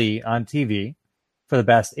successfully on TV for the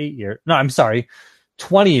past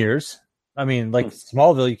 20 years. I mean, like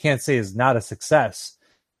Smallville, you can't say is not a success,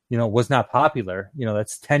 was not popular,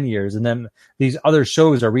 that's 10 years. And then these other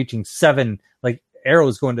shows are reaching 7, like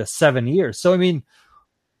Arrow's going to 7 years. So, I mean,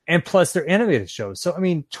 and plus they're animated shows. So, I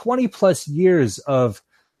mean, 20 plus years of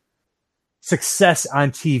success on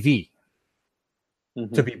TV,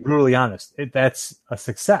 to be brutally honest, that's a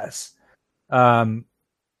success. Why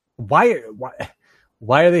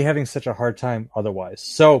are they having such a hard time otherwise?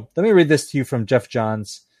 So let me read this to you from Jeff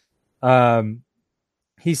Johns.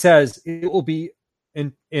 He says it will be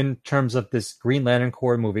in terms of this Green Lantern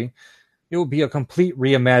Corps movie, it will be a complete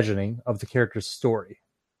reimagining of the character's story.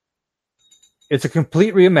 It's a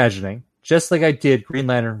complete reimagining, just like I did Green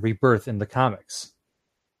Lantern Rebirth in the comics.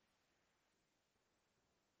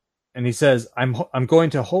 And he says, I'm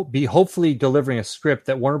going to be hopefully delivering a script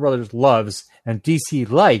that Warner Brothers loves and DC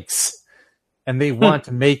likes, and they want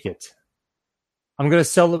to make it.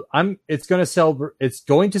 It's going to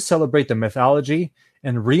celebrate the mythology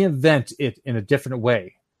and reinvent it in a different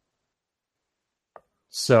way.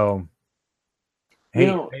 So,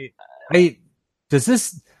 does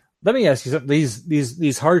this? Let me ask you something.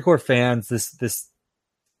 These hardcore fans, this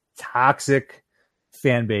toxic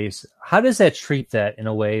fan base, how does that treat that in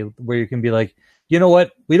a way where you can be like, you know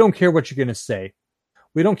what? We don't care what you're going to say.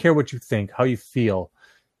 We don't care what you think, how you feel.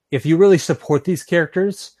 If you really support these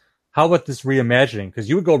characters, how about this reimagining? Because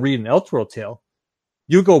you would go read an Elseworld tale.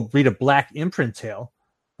 You would go read a Black Imprint tale.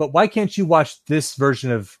 But why can't you watch this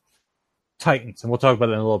version of Titans? And we'll talk about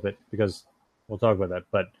that in a little bit because we'll talk about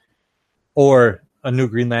that. Or a new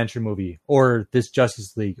Green Lantern movie, or this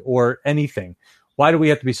Justice League, or anything. Why do we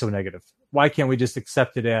have to be so negative? Why can't we just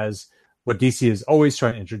accept it as what DC is always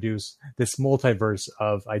trying to introduce, this multiverse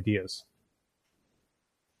of ideas?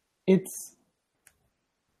 It's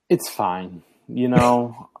fine.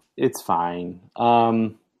 It's fine.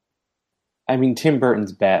 I mean, Tim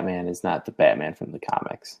Burton's Batman is not the Batman from the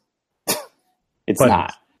comics. It's but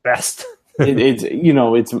not. Best.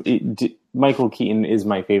 Michael Keaton is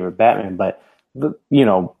my favorite Batman, but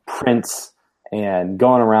Prince and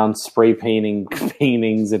going around spray painting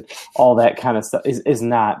paintings and all that kind of stuff is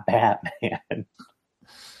not Batman.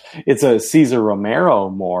 It's a Cesar Romero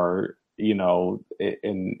more,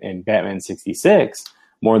 in Batman 66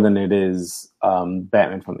 more than it is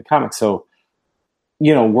Batman from the comics. So,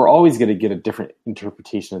 we're always going to get a different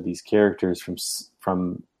interpretation of these characters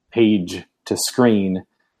from page to screen.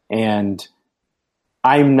 And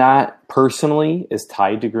I'm not personally as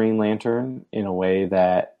tied to Green Lantern in a way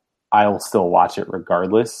that I'll still watch it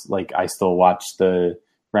regardless. Like, I still watch the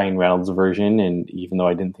Ryan Reynolds version, and even though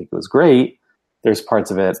I didn't think it was great, there's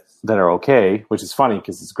parts of it that are okay, which is funny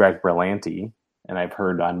because it's Greg Berlanti, and I've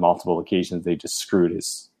heard on multiple occasions they just screwed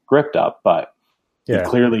his script up, but he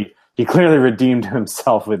clearly redeemed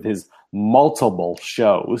himself with his multiple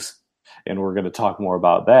shows, and we're going to talk more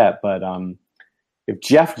about that. But if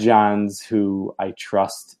Jeff Johns, who I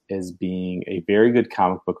trust as being a very good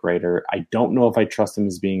comic book writer, I don't know if I trust him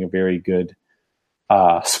as being a very good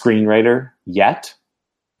screenwriter yet,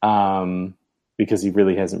 because he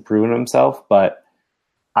really hasn't proven himself. But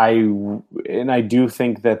I do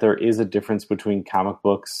think that there is a difference between comic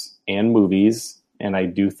books and movies, and I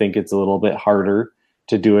do think it's a little bit harder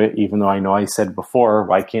to do it, even though I know I said before,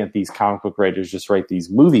 why can't these comic book writers just write these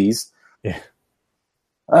movies? Yeah.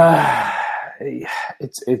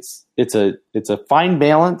 It's a fine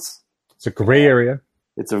balance. It's a gray area.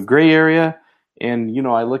 It's a gray area. And, you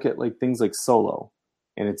know, I look at like things like Solo,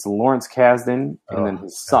 and it's Lawrence Kasdan and then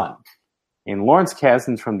his son. And Lawrence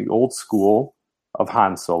Kasdan's from the old school of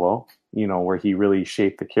Han Solo, you know, where he really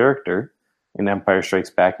shaped the character in Empire Strikes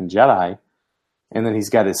Back and Jedi. And then he's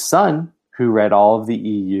got his son who read all of the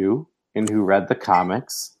EU and who read the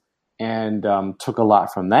comics and took a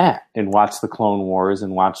lot from that and watched the Clone Wars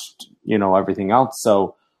and watched, you know, everything else.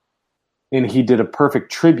 So, and he did a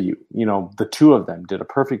perfect tribute, you know, the two of them did a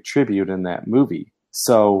perfect tribute in that movie.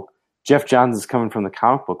 So Jeff Johns is coming from the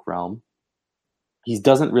comic book realm. He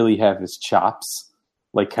doesn't really have his chops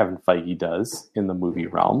like Kevin Feige does in the movie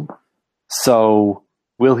realm. So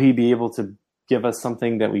will he be able to give us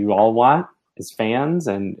something that we all want as fans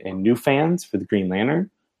and new fans for the Green Lantern?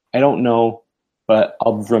 I don't know, but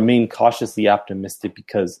I'll remain cautiously optimistic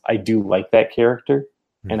because I do like that character.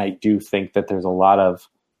 And I do think that there's a lot of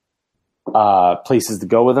places to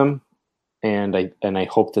go with him. And I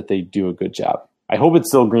hope that they do a good job. I hope it's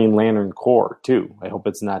still Green Lantern core too. I hope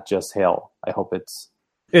it's not just Hale. I hope it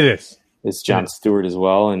is. It's John Stewart as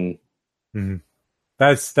well. And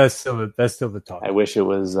that's still the talk. I wish it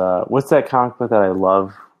was, what's that comic book that I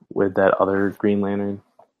love with that other Green Lantern?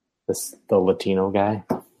 The Latino guy.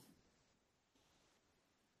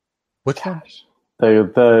 What gosh?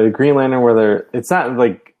 The Green Lantern where it's not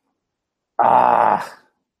like Kyle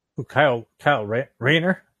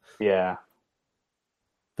Rayner? Yeah.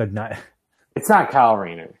 It's not Kyle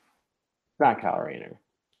Rayner. It's not Kyle Rayner.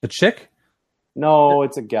 The chick? No,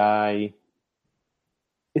 it's a guy.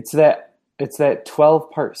 It's that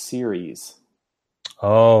 12-part series.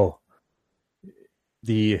 Oh.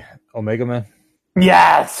 The Omega Man?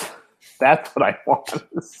 Yes! That's what I wanted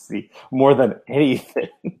to see more than anything.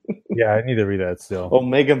 Yeah, I need to read that still.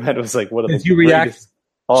 Omega Man was like one of the Did you react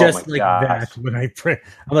just like gosh. that when I pray?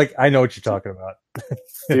 I'm like, I know what you're talking about.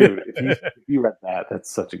 Dude, if you read that,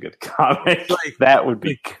 that's such a good comic. Like, that would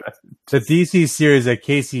be good. The DC series that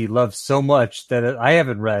Casey loves so much that I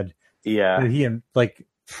haven't read. Yeah. That he like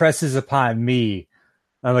presses upon me.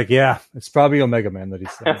 I'm like, yeah, it's probably Omega Man that he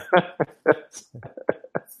said.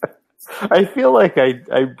 I feel like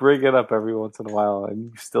I bring it up every once in a while, and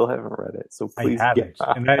you still haven't read it. So please, I haven't.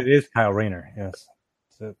 And that is Kyle Rayner. Yes.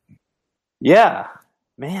 So, yeah,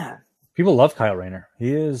 man. People love Kyle Rayner.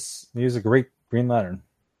 He is a great Green Lantern.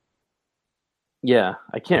 Yeah,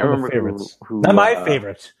 I can't remember who. Not my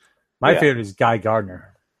favorite. My favorite is Guy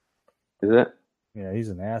Gardner. Is it? Yeah, he's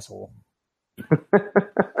an asshole.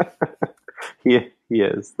 He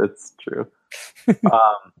is. That's true.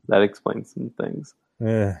 That explains some things.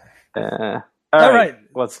 Yeah. All right.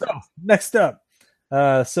 What's up? Next up.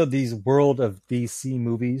 So these World of DC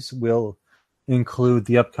movies will include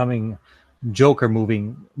the upcoming Joker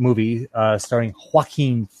movie starring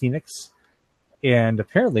Joaquin Phoenix. And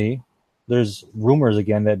apparently there's rumors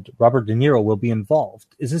again that Robert De Niro will be involved.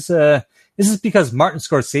 Is this because Martin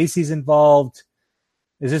Scorsese's involved?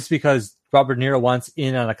 Is this because Robert De Niro wants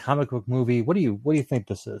in on a comic book movie? What do you think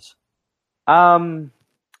this is?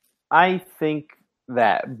 I think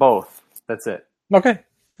that both. That's it. Okay.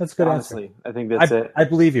 That's a good Honestly, answer. I think that's it. I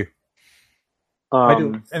believe you. I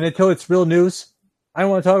do. And until it's real news, I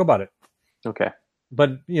don't want to talk about it. Okay.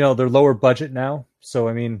 But, they're lower budget now. So,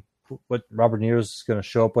 I mean, what Robert De Niro's going to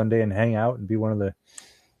show up one day and hang out and be one of the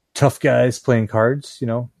tough guys playing cards, in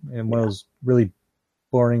one of those really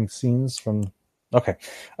boring scenes from... Okay.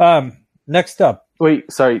 Next up.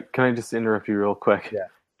 Wait, sorry. Can I just interrupt you real quick? Yeah.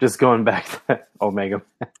 Just going back to that Omega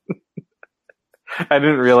Man. I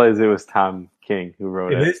didn't realize it was Tom King who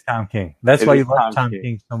wrote it. It is Tom King. That's why you love Tom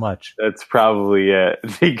King so much. That's probably it,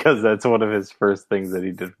 because that's one of his first things that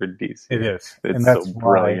he did for DC. It is. It's so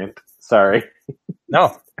brilliant. Sorry.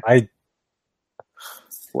 No, I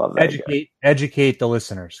love that. Educate the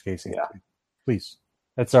listeners, Casey. Yeah. Please.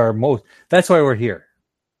 That's why we're here.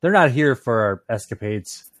 They're not here for our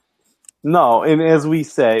escapades. No, and as we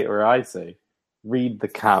say, or I say, read the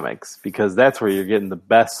comics because that's where you're getting the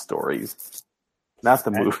best stories, not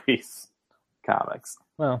the movies. Comics.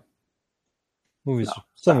 Well, movies. No.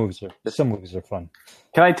 Some movies are fun.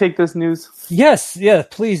 Can I take this news? Yes,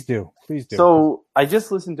 please do. So I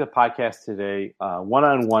just listened to a podcast today,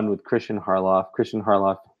 one-on-one with Christian Harloff. Christian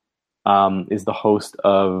Harloff is the host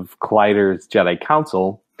of Collider's Jedi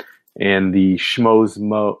Council and the Schmoes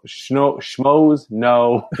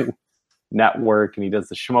No Network, and he does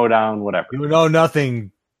the Schmodown, whatever. You know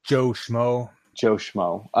nothing, Joe Schmo.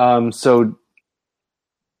 So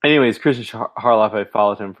anyways, Christian Harloff, I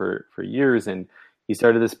followed him for years, and he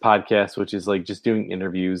started this podcast, which is like just doing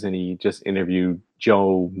interviews, and he just interviewed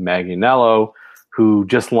Joe Manganiello, who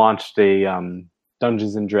just launched a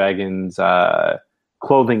Dungeons and Dragons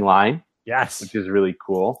clothing line. Yes. Which is really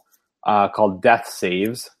cool, called Death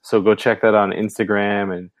Saves. So go check that on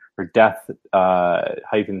Instagram or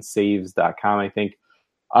death-saves.com, I think.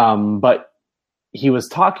 But he was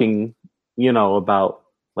talking, about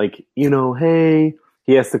like, hey,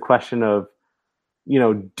 he asked the question of,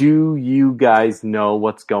 do you guys know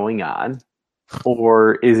what's going on?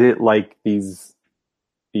 Or is it like these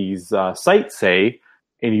sites say,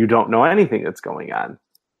 and you don't know anything that's going on?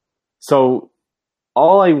 So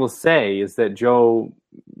all I will say is that Joe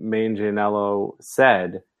Manganiello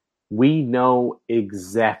said, we know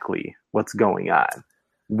exactly what's going on.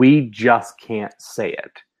 We just can't say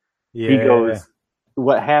it. Yeah. He goes,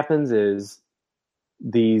 what happens is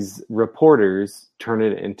these reporters turn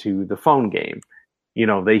it into the phone game.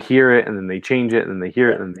 They hear it and then they change it, and then they hear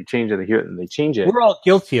it and then they change it, they hear it and they change it. We're all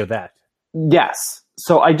guilty of that. Yes.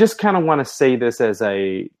 So I just kind of want to say this as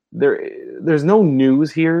there's no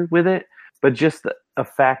news here with it, but just a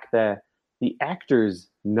fact that the actors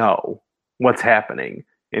know what's happening.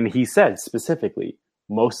 And he said specifically,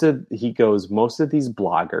 most of these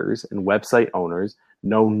bloggers and website owners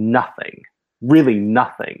know nothing, really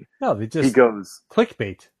nothing. No, they just, he goes,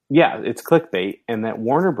 clickbait. Yeah, it's clickbait. And that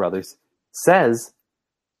Warner Brothers says,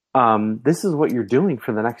 this is what you're doing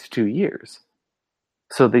for the next 2 years.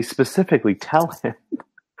 So they specifically tell him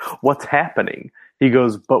what's happening. He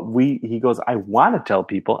goes, I want to tell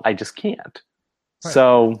people, I just can't. Right.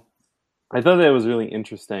 So I thought that was really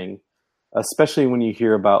interesting, especially when you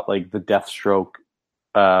hear about like the Deathstroke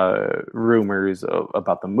rumors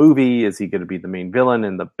about the movie. Is he going to be the main villain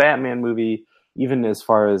in the Batman movie? Even as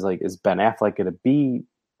far as like, is Ben Affleck going to be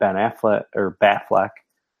Ben Affleck or Batfleck?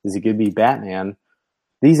 Is he going to be Batman?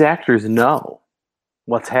 These actors know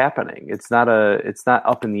what's happening. It's not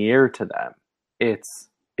up in the air to them. It's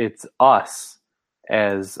us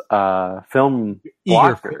as film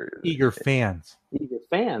eager fans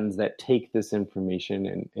that take this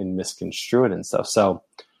information and misconstrue it and stuff. So,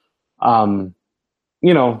 we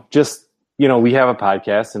have a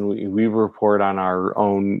podcast and we report on our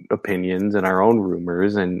own opinions and our own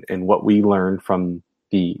rumors and what we learned from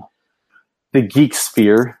the geek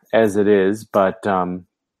sphere as it is. But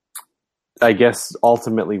I guess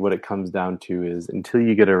ultimately what it comes down to is until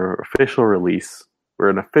you get an official release or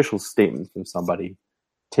an official statement from somebody,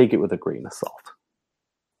 take it with a grain of salt.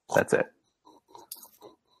 That's it.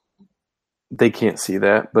 They can't see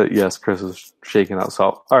that, but yes, Chris is shaking out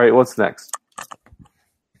salt. All right, what's next?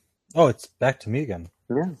 Oh, it's back to me again.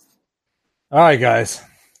 Yeah. All right, guys.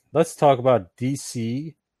 Let's talk about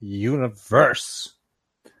DC Universe.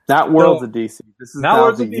 Not Worlds of DC. This is not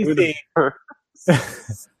Worlds of DC.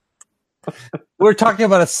 We're talking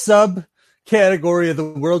about a subcategory of the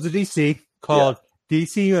Worlds of DC called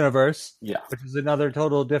DC Universe, which is another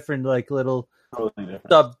total different, like little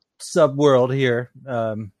sub world here.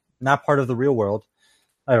 Not part of the real world.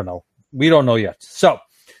 I don't know. We don't know yet. So,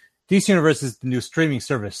 DC Universe is the new streaming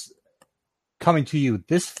service coming to you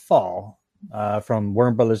this fall from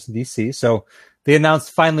Warner Brothers DC. So, they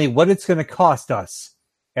announced finally what it's going to cost us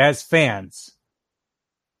as fans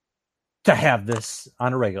to have this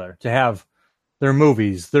on a regular, to have their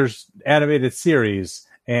movies, their animated series,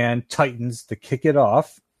 and Titans to kick it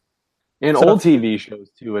off. And old TV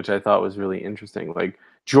shows, too, which I thought was really interesting, like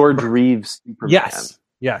George Reeves' Superman.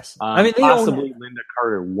 Yes. I mean, they possibly Linda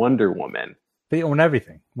Carter, Wonder Woman. They own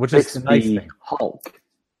everything, which is the nice thing. Hulk.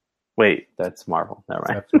 Wait, that's Marvel. Never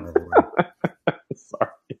mind. That's Marvel.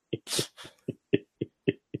 Sorry.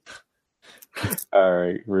 All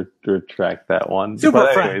right, retract that one.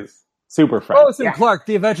 Super Friends. Lois and Clark,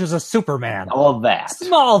 The Adventures of Superman. All that.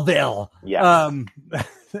 Smallville. Yeah.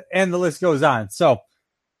 And the list goes on. So,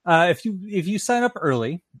 if you sign up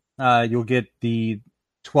early, you'll get the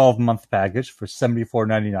 12-month package for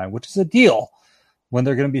 $74.99, which is a deal when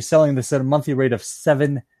they're going to be selling this at a monthly rate of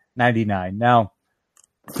 $7.99. Now,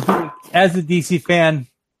 as a DC fan,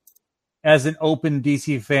 as an open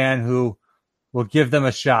DC fan who We'll give them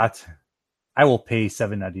a shot. I will pay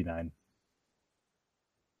 $7.99.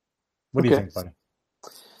 What do you think, buddy?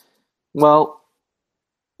 Well,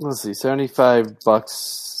 let's see.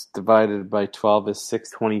 $75 divided by 12 is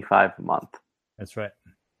 $6.25 a month. That's right.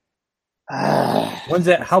 When's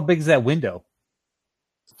that? How big is that window?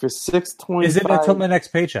 For $6.25, is it until my next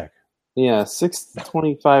paycheck? Yeah,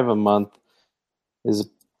 $6.25 a month is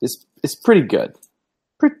pretty good.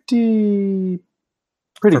 Pretty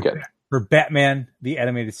good for Batman the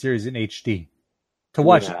Animated Series in HD. To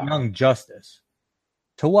watch Young Justice.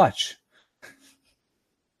 To watch.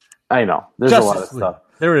 I know. There's a lot of stuff.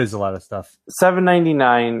 There is a lot of stuff.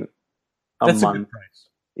 $7.99 a month a good price.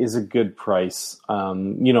 Is a good price.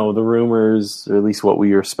 The rumors, or at least what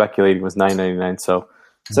we were speculating, was $9.99. So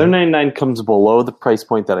 $7.99 comes below the price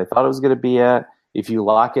point that I thought it was going to be at. If you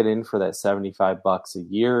lock it in for that $75 a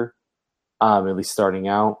year, at least starting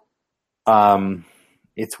out,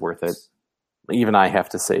 it's worth it. Even I have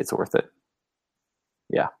to say it's worth it.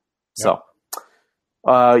 Yeah. So,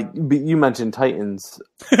 you mentioned Titans.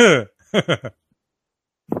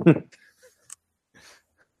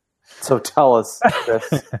 So tell us,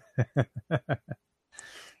 Chris.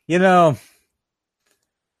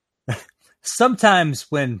 Sometimes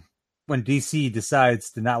when DC decides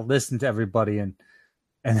to not listen to everybody and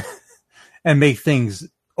make things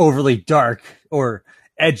overly dark or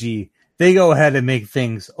edgy, they go ahead and make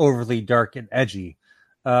things overly dark and edgy,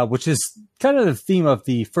 which is kind of the theme of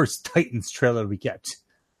the first Titans trailer we get.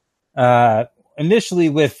 Initially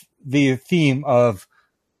with the theme of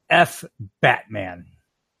F Batman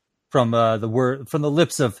from the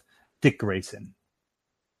lips of Dick Grayson.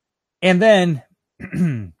 And then,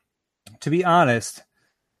 to be honest,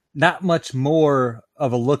 not much more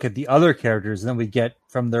of a look at the other characters than we get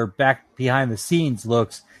from their back behind the scenes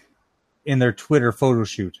looks in their Twitter photo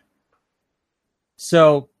shoot.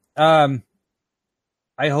 So, I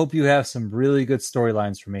hope you have some really good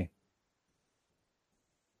storylines for me.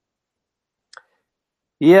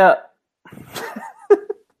 Yeah.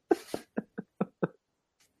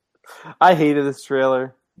 I hated this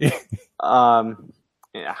trailer.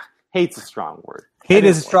 Hate's a strong word. Hate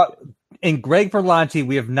is a strong. In Greg Berlanti,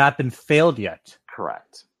 we have not been failed yet.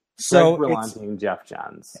 Correct. So Greg Berlanti and Jeff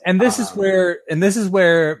Johns. And this is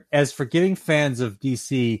where, as forgetting fans of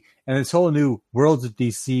DC and this whole new Worlds of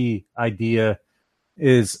DC idea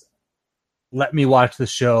is, let me watch the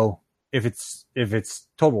show. If it's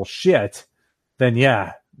total shit, then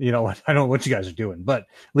yeah, I don't know what you guys are doing, but at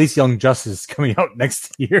least Young Justice is coming out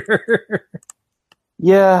next year.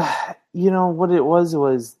 Yeah, what it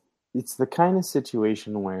was it's the kind of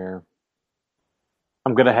situation where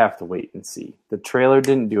I'm going to have to wait and see. The trailer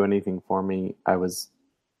didn't do anything for me. I was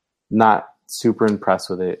not super impressed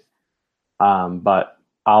with it. But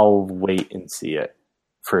I'll wait and see it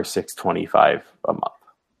for $6.25 a month.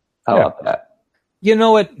 How about that? You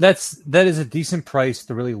know what? That is a decent price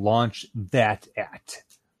to really launch that at,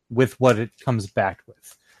 with what it comes back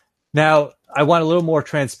with. Now, I want a little more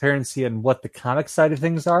transparency on what the comic side of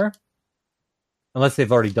things are, unless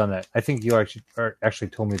they've already done that. I think you actually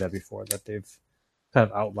told me that before, that they've kind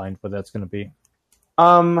of outlined what that's going to be.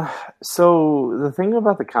 So the thing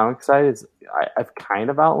about the comic side is I've kind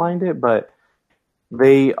of outlined it, but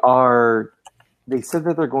they said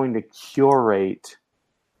that they're going to curate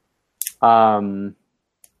like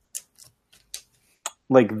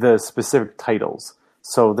the specific titles.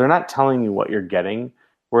 So they're not telling you what you're getting,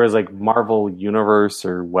 whereas like Marvel Universe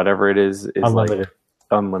or whatever it is Unlimited.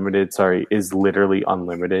 Is literally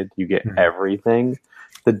unlimited. You get everything.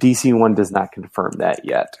 The DC one does not confirm that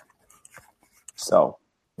yet. So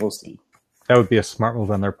we'll see. That would be a smart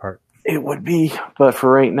move on their part. It would be, but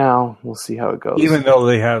for right now, we'll see how it goes. Even though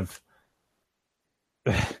they have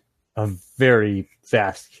a very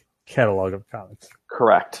vast catalog of comics.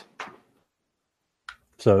 Correct.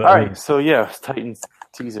 So all right. So yeah, Titans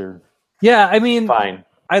teaser. Yeah, I mean, fine.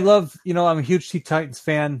 I love, I'm a huge Teen Titans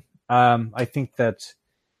fan. I think that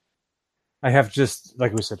I have just,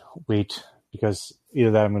 like we said, wait, because either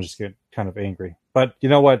that I'm going to just get kind of angry. But you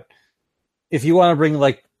know what? If you want to bring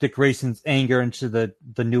like Dick Grayson's anger into the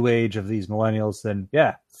new age of these millennials, then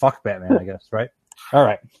yeah, fuck Batman, I guess, right? All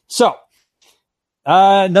right. So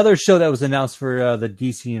another show that was announced for the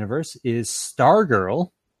DC universe is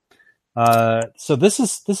Stargirl. So this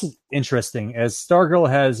is interesting, as Stargirl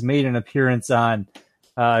has made an appearance on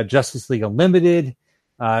Justice League Unlimited.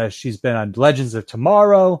 She's been on Legends of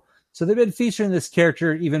Tomorrow. So they've been featuring this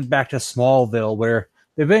character even back to Smallville, where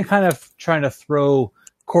they've been kind of trying to throw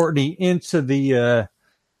Courtney into the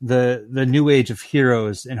new age of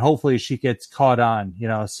heroes, and hopefully she gets caught on,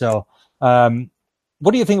 So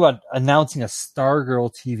what do you think about announcing a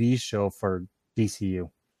Stargirl TV show for DCU.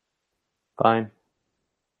 Fine.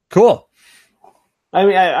 Cool. I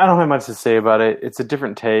mean, I don't have much to say about it. It's a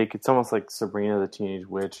different take. It's almost like Sabrina the Teenage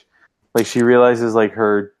Witch. Like, she realizes, like,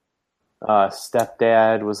 her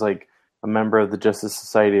stepdad was, like, a member of the Justice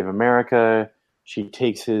Society of America. She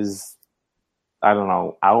takes his, I don't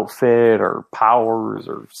know, outfit or powers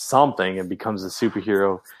or something and becomes a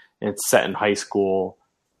superhero. And it's set in high school.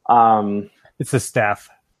 It's the staff.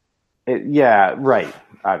 Yeah, right.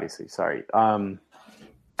 Obviously, sorry.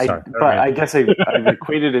 I guess I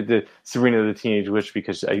equated it to Sabrina the Teenage Witch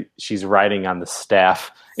because she's riding on the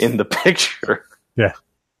staff in the picture. Yeah.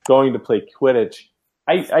 Going to play Quidditch.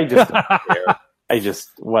 I just don't care. I just,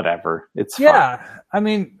 whatever. It's fine. I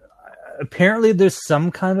mean, apparently there's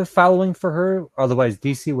some kind of following for her. Otherwise,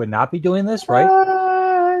 DC would not be doing this, right?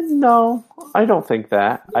 No, I don't think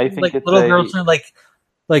that. I think like it's little girls are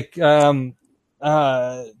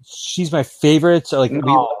she's my favorite. So like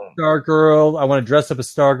Stargirl. I want to dress up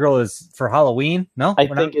as Stargirl is for Halloween. No, I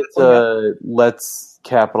think it's let's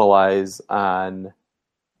capitalize on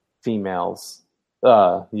females,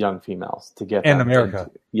 young females to get in them America.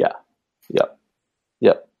 Yep.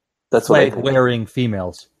 That's what like I think. wearing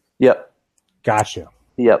females. Yep. Gotcha.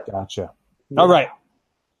 Yeah. All right.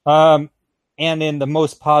 And in the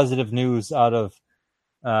most positive news out of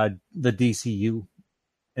the DCU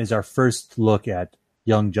is our first look at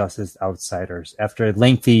Young Justice Outsiders. After a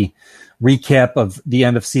lengthy recap of the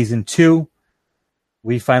end of season 2,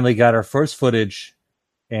 we finally got our first footage,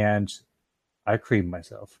 and I creamed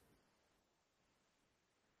myself.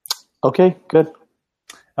 Okay, good.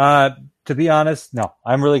 To be honest, no.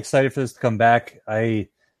 I'm really excited for this to come back. I'm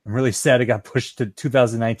really sad it got pushed to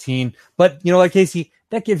 2019. But, you know what, Casey?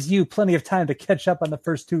 That gives you plenty of time to catch up on the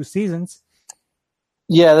first 2 seasons.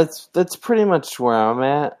 Yeah, that's pretty much where I'm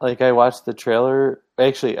at. Like, I watched the trailer.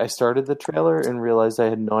 Actually, I started the trailer and realized I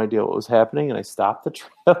had no idea what was happening, and I stopped the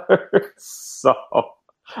trailer. So,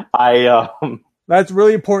 That's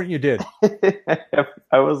really important you did.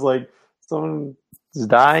 I was like, someone's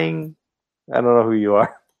dying. I don't know who you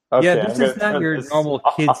are. Okay, yeah, this is not your normal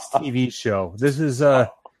kids TV show. This is It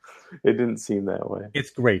didn't seem that way. It's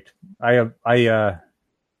great.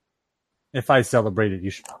 If I celebrate it, you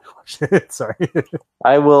should probably watch it. Sorry.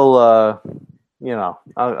 I will.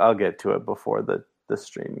 I'll get to it before the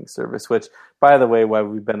streaming service. Which, by the way, while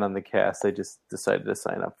we've been on the cast, I just decided to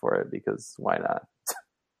sign up for it because why not?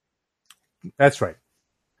 That's right.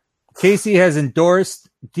 Casey has endorsed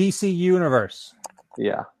DC Universe.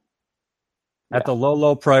 Yeah. At the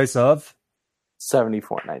low price of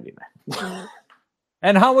 $74.99.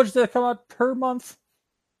 And how much did it come out per month?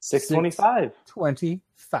 $6.25. $25.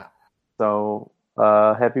 So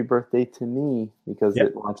happy birthday to me because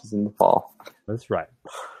it launches in the fall. That's right.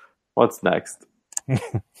 What's next?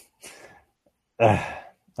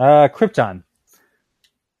 Krypton.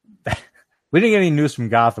 We didn't get any news from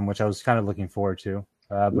Gotham, which I was kind of looking forward to.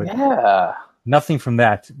 But yeah. Nothing from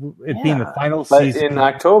that. It being the final season in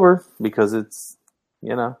October because it's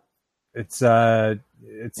it's going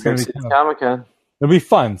to be Comic-Con. It'll be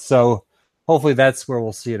fun. So hopefully that's where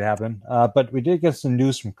we'll see it happen. But we did get some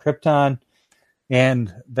news from Krypton,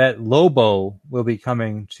 and that Lobo will be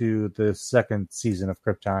coming to the second season of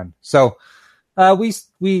Krypton. So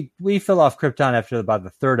we fell off Krypton after about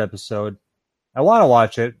the 3rd episode. I want to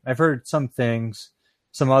watch it. I've heard some things.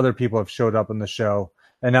 Some other people have showed up on the show.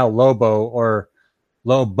 And now Lobo or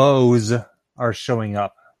Lobos are showing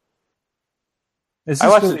up. I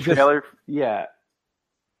watched the trailer. Yeah.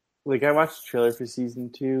 Like, I watched the trailer for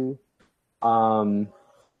season 2.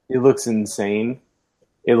 It looks insane.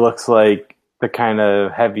 It looks like the kind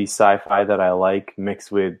of heavy sci-fi that I like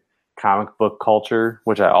mixed with comic book culture,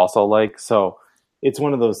 which I also like. So it's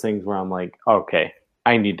one of those things where I'm like, okay,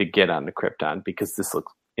 I need to get onto Krypton because this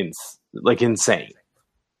looks insane.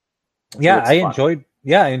 Yeah, I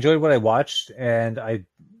enjoyed what I watched, and I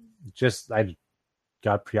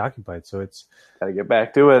got preoccupied. So it's gotta get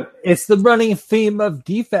back to it. It's the running theme of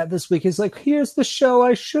DFAT this week. Is like, here's the show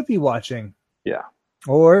I should be watching. Yeah.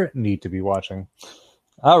 Or need to be watching.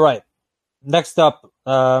 All right. Next up,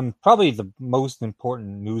 probably the most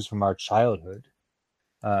important news from our childhood.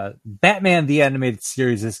 Batman the Animated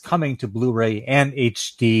Series is coming to Blu-ray and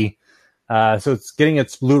HD. So it's getting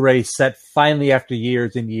its Blu-ray set finally after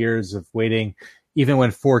years and years of waiting. Even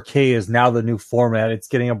when 4K is now the new format, it's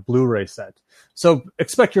getting a Blu-ray set. So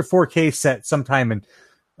expect your 4K set sometime in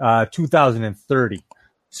 2030.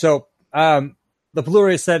 So the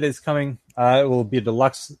Blu-ray set is coming. It will be a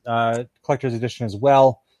deluxe collector's edition as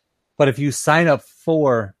well. But if you sign up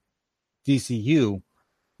for DCU,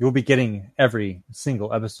 you'll be getting every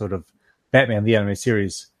single episode of Batman the Animated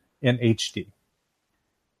Series in HD.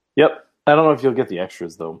 Yep. I don't know if you'll get the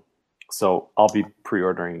extras though, so I'll be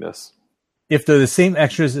pre-ordering this. If they're the same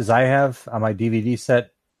extras as I have on my DVD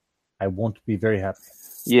set, I won't be very happy.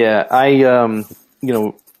 Yeah, I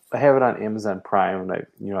have it on Amazon Prime, and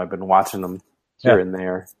I've been watching them here and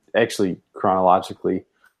there, actually chronologically.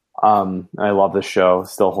 I love the show;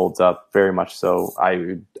 still holds up very much so. I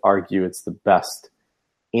would argue it's the best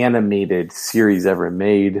animated series ever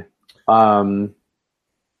made.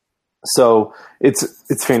 So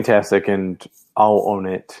it's fantastic, and I'll own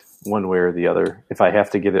it one way or the other. If I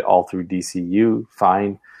have to get it all through DCU,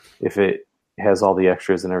 fine. If it has all the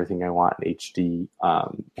extras and everything I want in HD,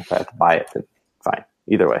 if I have to buy it, then fine.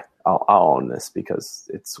 Either way, I'll own this because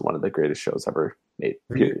it's one of the greatest shows ever made,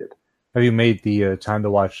 period. Have you made the time to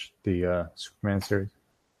watch the Superman series?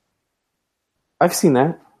 I've seen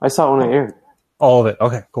that. I saw it when it aired. All of it.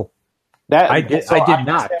 Okay, cool. I did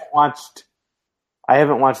not. I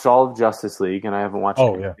haven't watched all of Justice League, and I haven't watched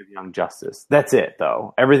Young Justice. That's it,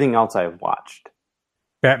 though. Everything else I have watched.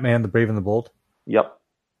 Batman, the Brave and the Bold? Yep.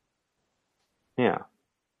 Yeah.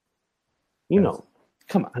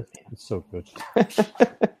 Come on, man. It's so good.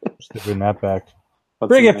 Just bring that back.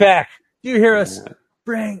 Bring it back. Do you hear us?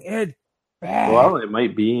 Bring it back. Well, it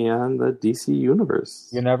might be on the DC universe.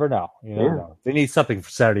 You never know. Know. They need something for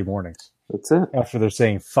Saturday mornings. That's it. After they're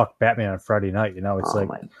saying "fuck Batman" on Friday night, it's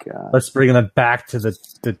my God. Let's bring them back to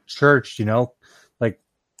the church.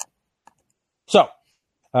 So,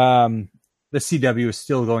 the CW is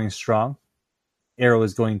still going strong. Arrow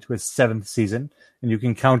is going to its 7th season, and you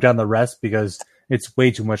can count down the rest because it's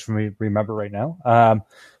way too much for me to remember right now.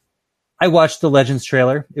 I watched the Legends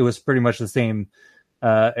trailer. It was pretty much the same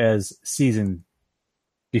as season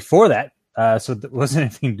before that. So there wasn't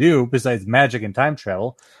anything new besides magic and time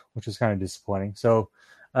travel, which was kind of disappointing. So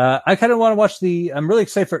I kind of want to watch I'm really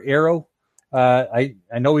excited for Arrow. I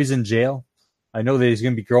know he's in jail. I know that he's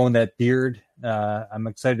going to be growing that beard. I'm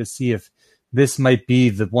excited to see if this might be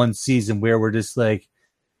the one season where we're just like,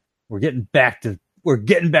 we're getting back to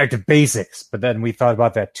basics. But then we thought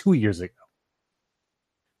about that 2 years ago.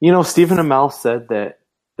 Stephen Amell said that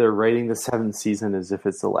they're writing the 7th season as if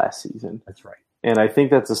it's the last season. That's right. And I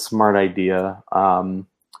think that's a smart idea. Out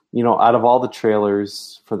of all the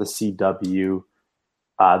trailers for the CW,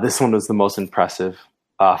 this one was the most impressive.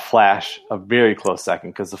 Flash, a very close second,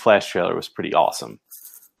 because the Flash trailer was pretty awesome.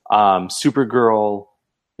 Supergirl,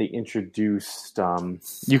 they introduced...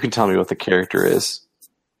 you can tell me what the character is.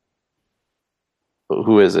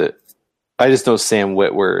 Who is it? I just know Sam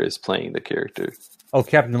Witwer is playing the character. Oh,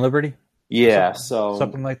 Captain Liberty? Yeah,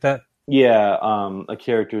 something like that? Yeah, a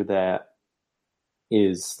character that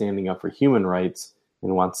is standing up for human rights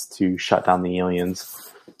and wants to shut down the aliens.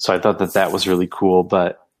 So I thought that was really cool,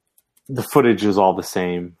 but the footage is all the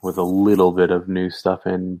same with a little bit of new stuff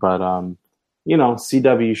in. But,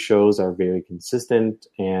 CW shows are very consistent,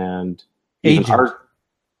 and Agent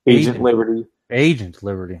Liberty. Agent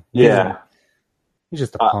Liberty. Yeah. He's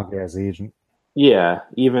just a punk-ass agent. Yeah,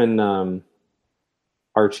 even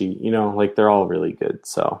Archie, they're all really good,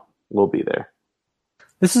 so we'll be there.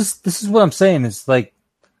 This is what I'm saying. It's like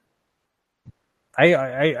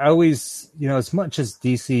I always, as much as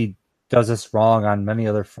DC does us wrong on many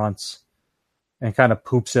other fronts and kind of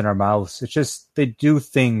poops in our mouths, it's just they do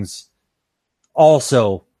things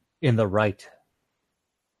also in the right.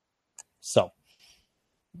 So,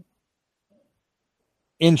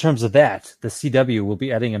 in terms of that, the CW will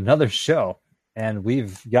be adding another show, and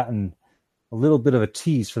we've gotten a little bit of a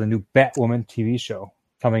tease for the new Batwoman TV show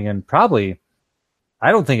coming in probably.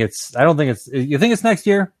 I don't think it's. You think it's next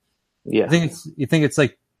year? Yeah. You think it's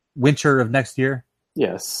like winter of next year?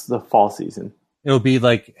 Yes, the fall season. It'll be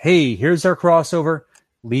like, hey, here's our crossover,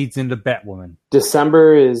 leads into Batwoman.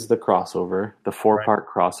 December is the crossover, the 4-part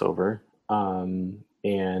crossover,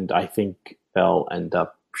 and I think they'll end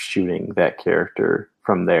up shooting that character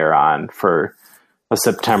from there on for a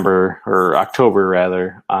September or October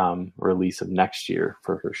rather release of next year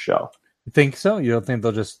for her show. You think so? You don't think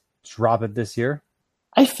they'll just drop it this year?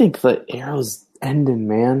 I think the Arrow's ending,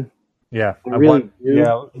 man. Yeah, I really do.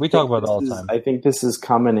 Yeah, we talk about it all the time. I think this is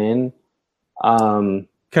coming in. Can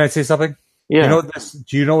I say something? Yeah.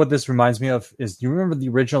 Do you know what this reminds me of? Do you remember the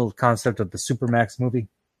original concept of the Supermax movie?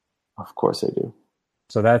 Of course I do.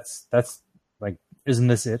 So that's like, isn't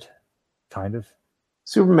this it? Kind of.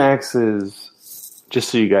 Supermax is, just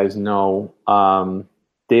so you guys know,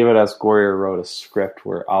 David S. Goyer wrote a script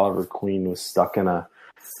where Oliver Queen was stuck in a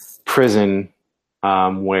prison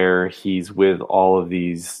where he's with all of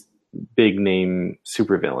these big name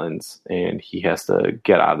supervillains, and he has to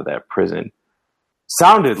get out of that prison.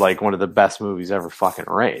 Sounded like one of the best movies ever fucking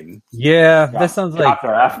written. Yeah, that sounds like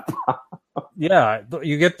Yeah,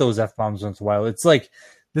 you get those F-bombs once in a while. It's like,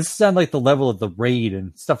 this is on like the level of the Raid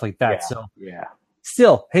and stuff like that. Yeah. So Yeah.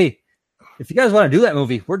 still, hey, if you guys want to do that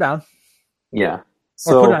movie, we're down. Yeah. Or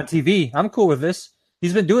So put it on TV. I'm cool with this.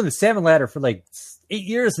 He's been doing the Salmon Ladder for like 8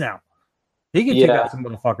 years now. He can take Yeah. out some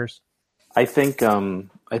motherfuckers. I think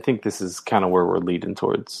this is kind of where we're leading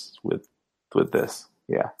towards with this.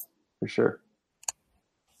 Yeah, for sure.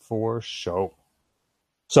 For sure.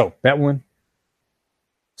 So, Batwoman.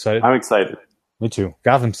 Excited? I'm excited. Me too.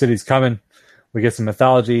 Gotham City's coming. We get some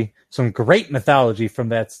mythology, some great mythology from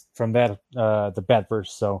the Batverse.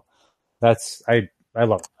 So that's I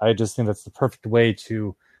love it. I just think that's the perfect way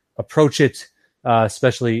to approach it,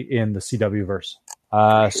 especially in the CW verse.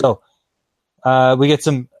 So we get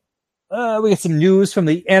some news from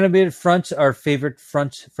the animated front, our favorite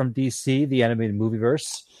front from DC, the animated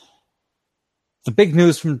movieverse. The big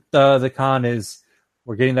news from the con is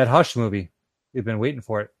we're getting that Hush movie. We've been waiting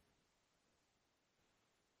for it.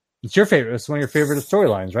 It's your favorite. It's one of your favorite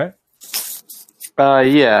storylines, right?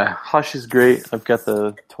 Yeah, Hush is great. I've got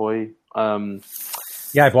the toy.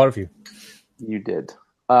 Yeah, I bought it for you. You did.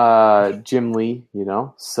 Jim Lee,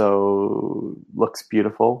 so looks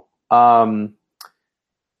beautiful. I'm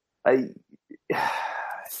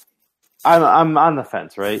on the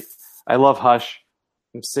fence, right? I love Hush.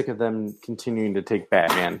 I'm sick of them continuing to take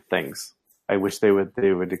Batman things. I wish they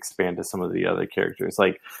would expand to some of the other characters.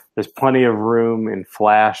 Like, there's plenty of room in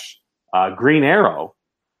Flash, Green Arrow.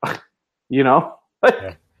 Yeah.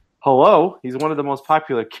 Hello, he's one of the most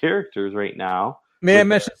popular characters right now. May I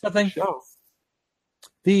mention something? Show.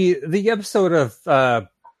 The episode of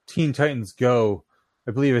Teen Titans Go,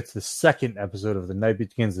 I believe it's the second episode of The Night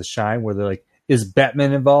Begins to Shine, where they're like, is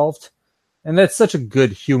Batman involved? And that's such a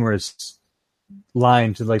good humorous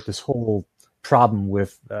line to like this whole problem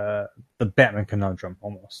with the Batman conundrum.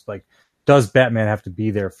 Almost like, does Batman have to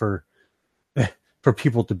be there for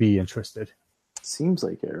people to be interested? Seems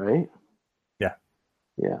like it, right?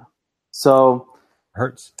 Yeah. So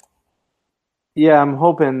Hurts. yeah, I'm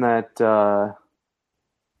hoping that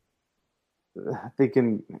they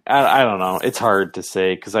can. I don't know. It's hard to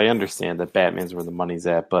say because I understand that Batman's where the money's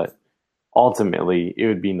at, but ultimately, it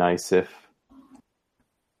would be nice if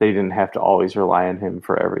they didn't have to always rely on him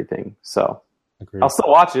for everything. So Agreed. I'll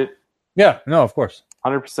still watch it. Yeah, no, of course.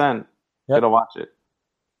 100%. Yep. Gonna watch it.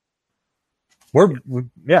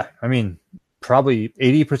 Yeah, I mean, probably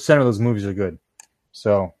 80% of those movies are good.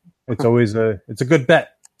 So it's always it's a good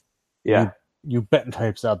bet. Yeah. You betting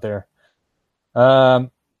types out there.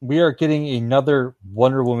 We are getting another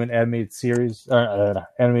Wonder Woman animated series,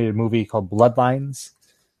 animated movie called Bloodlines.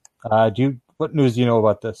 What news do you know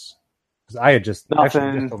about this? Because I had just Nothing.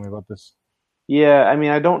 actually just told me about this. Yeah, I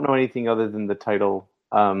mean, I don't know anything other than the title.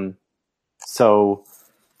 So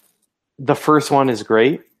the first one is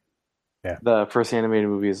great. Yeah. The first animated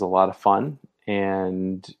movie is a lot of fun.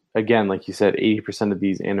 And again, like you said, 80% of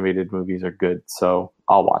these animated movies are good. So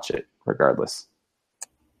I'll watch it regardless.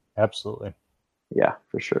 Absolutely. Yeah,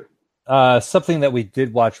 for sure. Something that we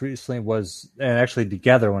did watch recently was, and actually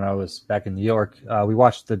together when I was back in New York, we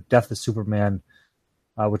watched The Death of Superman,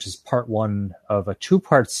 which is part one of a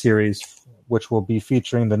 2-part series, which will be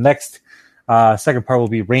featuring the next second part will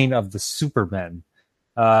be Reign of the Supermen.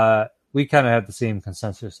 We kind of had the same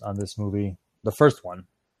consensus on this movie, the first one,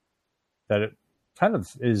 that it kind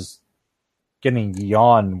of is getting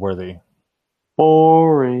yawn worthy.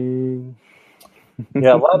 Boring.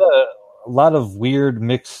 Yeah, a lot of weird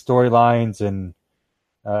mixed storylines and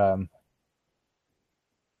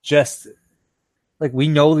just like, we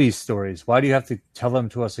know these stories. Why do you have to tell them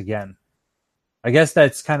to us again? I guess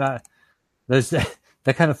that's kind of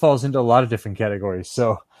that kind of falls into a lot of different categories.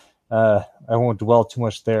 So I won't dwell too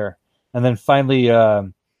much there. And then finally,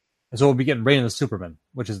 so we'll be getting Reign of the Superman,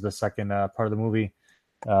 which is the second part of the movie,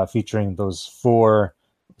 featuring those 4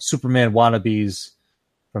 Superman wannabes,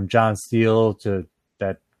 from John Steele to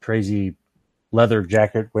that crazy leather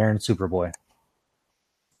jacket wearing Superboy.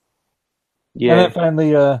 Yeah. And then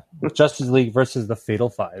finally, Justice League versus the Fatal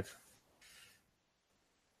Five.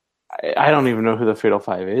 I don't even know who the Fatal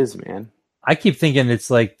Five is, man. I keep thinking it's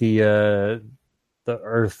like the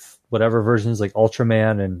Earth whatever versions, like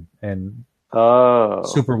Ultraman and Oh.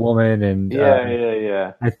 Superwoman and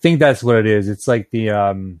Yeah. I think that's what it is. It's like the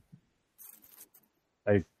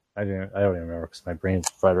I don't even remember because my brain's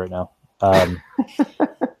fried right now.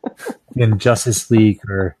 In Justice League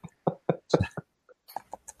or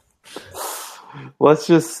Let's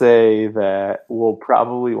just say that we'll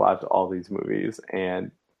probably watch all these movies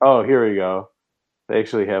and here we go. They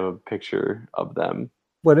actually have a picture of them.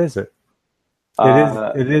 what is it?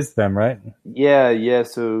 It is them, right? Yeah.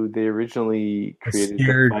 So they originally created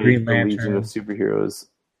scared Green the Legion of Lantern. Superheroes.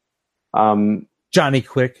 Johnny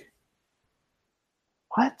Quick.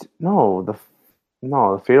 What? No, the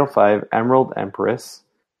Fatal Five: Emerald Empress,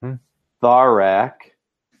 Tharak,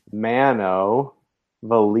 Mano,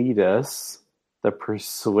 Validas, the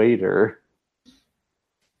Persuader.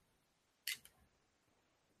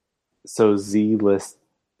 So Z-list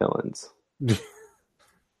villains.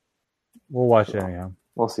 We'll watch it anyhow.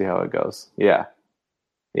 We'll see how it goes. Yeah.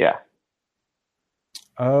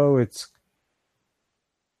 Oh, it's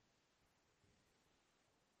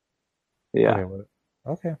Yeah.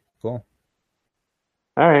 okay, cool.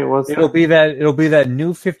 All right. Well, It'll be that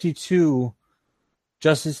new 52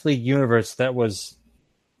 Justice League universe that was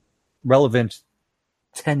relevant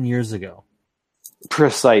 10 years ago.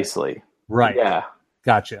 precisely. Right. Yeah.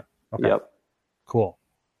 Gotcha. Okay. Yep. Cool.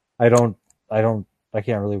 I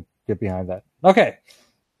can't really get behind that. Okay.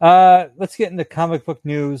 Let's get into comic book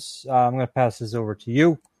news. I'm going to pass this over to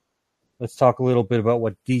you. Let's talk a little bit about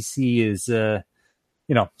what DC is, some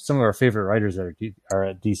of our favorite writers that are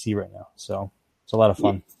at DC right now. So it's a lot of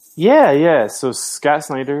fun. Yeah. So Scott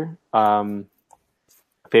Snyder,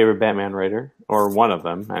 favorite Batman writer, or one of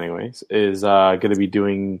them anyways, is going to be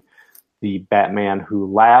doing the Batman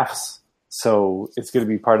Who Laughs. So it's going to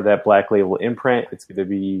be part of that Black Label imprint. It's going to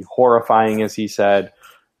be horrifying, as he said,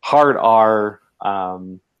 hard R.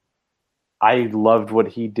 I loved what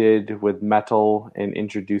he did with Metal and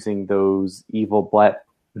introducing those evil black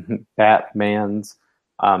Batmans.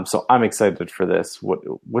 So I'm excited for this.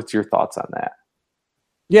 What's your thoughts on that?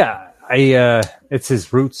 Yeah, it's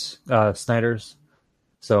his roots, Snyder's.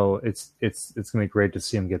 So it's gonna be great to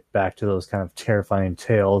see him get back to those kind of terrifying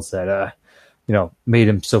tales that made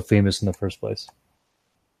him so famous in the first place.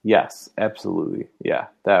 Yes, absolutely. Yeah,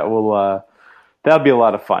 that'll be a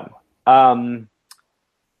lot of fun.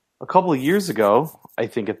 A couple of years ago, I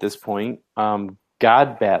think at this point,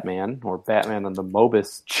 God Batman, or Batman on the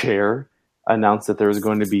Mobus chair, announced that there was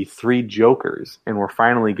going to be 3 Jokers, and we're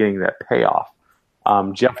finally getting that payoff.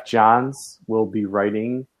 Jeff Johns will be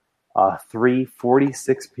writing 3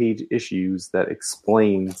 46-page issues that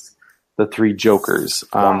explains the 3 Jokers.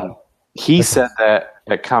 Wow. He said that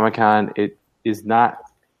at Comic-Con, it is not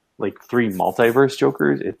like 3 multiverse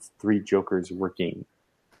Jokers, it's 3 Jokers working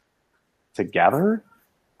together.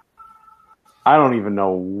 I don't even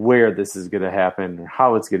know where this is going to happen or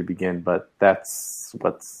how it's going to begin, but that's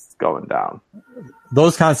what's going down.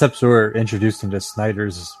 Those concepts were introduced into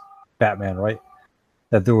Snyder's Batman, right?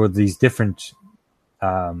 That there were these different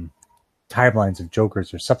timelines of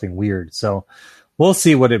Jokers or something weird. So we'll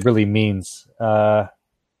see what it really means when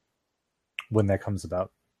that comes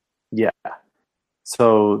about. Yeah.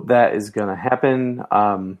 So that is going to happen.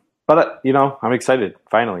 But I'm excited.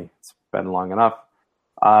 Finally, it's been long enough.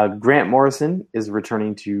 Grant Morrison is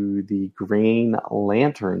returning to the Green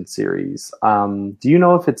Lantern series. Do you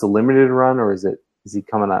know if it's a limited run or is he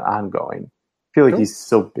coming on ongoing? I feel like he's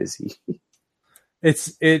so busy.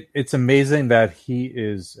 It's amazing that he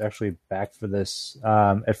is actually back for this.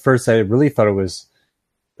 At first, I really thought it was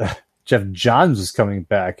Jeff Johns was coming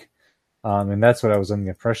back, and that's what I was under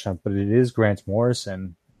the impression of. But it is Grant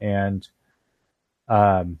Morrison, and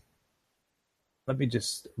let me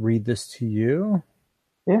just read this to you.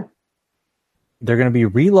 Yeah. They're going to be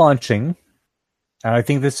relaunching, and I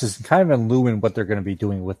think this is kind of in lieu in what they're going to be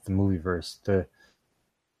doing with the movieverse.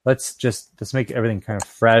 Let's make everything kind of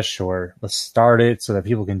fresh, or let's start it so that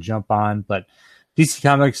people can jump on. But DC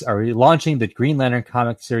Comics are relaunching the Green Lantern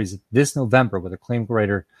comic series this November with acclaimed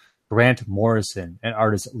writer Grant Morrison and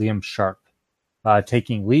artist Liam Sharp,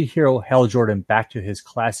 taking lead hero Hal Jordan back to his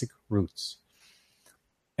classic roots.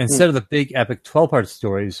 Instead of the big epic 12-part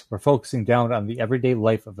stories, we're focusing down on the everyday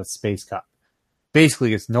life of a space cop.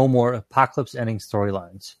 Basically, it's no more apocalypse-ending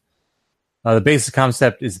storylines. The basic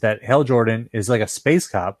concept is that Hal Jordan is like a space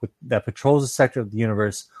cop that patrols a sector of the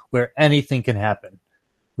universe where anything can happen.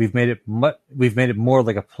 We've made it more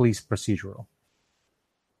like a police procedural.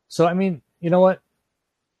 So, I mean, you know what?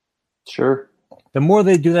 Sure. The more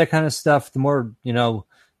they do that kind of stuff, the more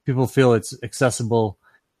people feel it's accessible,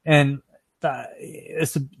 and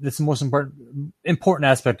it's the most important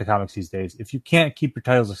aspect of comics these days. If you can't keep your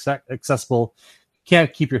titles accessible, you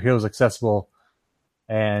can't keep your heroes accessible,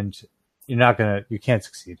 and you can't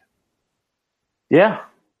succeed. Yeah.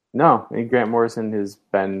 No, I mean, Grant Morrison has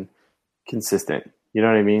been consistent. You know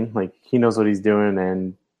what I mean? Like, he knows what he's doing,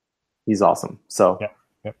 and he's awesome. So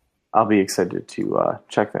Yep. I'll be excited to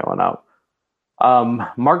check that one out.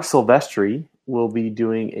 Mark Silvestri will be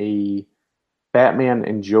doing a Batman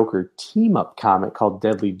and Joker team-up comic called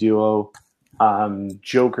Deadly Duo.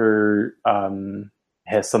 Joker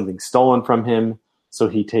has something stolen from him, so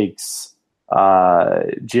he takes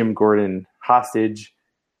Jim Gordon hostage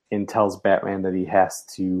and tells Batman that he has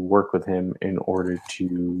to work with him in order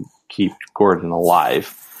to keep Gordon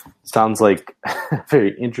alive. Sounds like a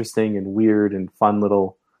very interesting and weird and fun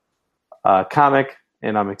little comic,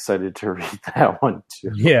 and I'm excited to read that one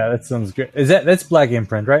too. Yeah, that sounds great. That's Black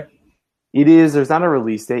Imprint, right? It is. There's not a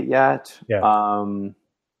release date yet. Yeah.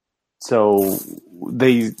 So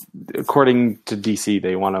they, according to DC,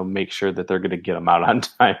 they want to make sure that they're going to get them out on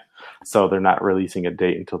time. So they're not releasing a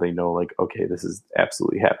date until they know, like, okay, this is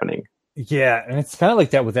absolutely happening. Yeah, and it's kind of like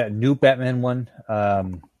that with that new Batman one.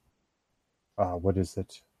 What is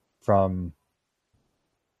it? From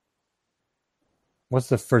what's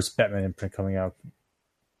the first Batman imprint coming out?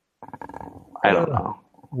 I don't know.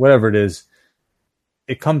 Whatever it is.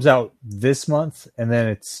 It comes out this month, and then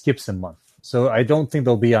it skips a month. So I don't think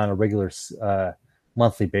they'll be on a regular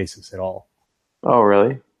monthly basis at all. Oh,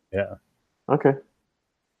 really? Yeah. Okay.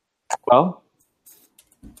 Well,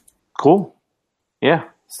 cool. Yeah,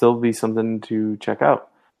 still be something to check out.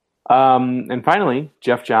 And finally,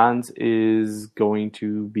 Jeff Johns is going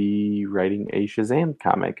to be writing a Shazam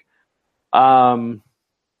comic.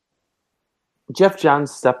 Jeff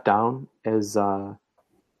Johns stepped down as the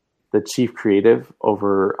chief creative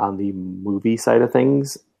over on the movie side of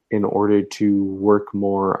things in order to work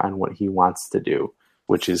more on what he wants to do,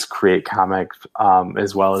 which is create comics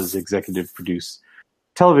as well as executive produce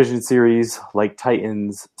television series like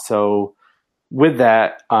Titans. So with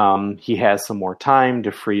that, he has some more time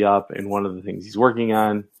to free up, and one of the things he's working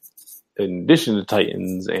on, in addition to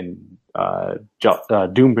Titans and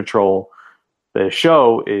Doom Patrol, the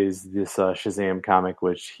show, is this Shazam comic,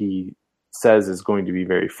 which he says is going to be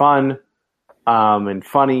very fun and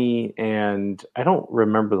funny, and I don't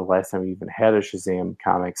remember the last time we even had a Shazam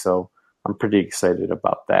comic, so I'm pretty excited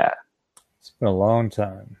about that. It's been a long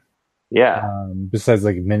time. Yeah. Besides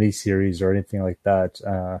like miniseries or anything like that,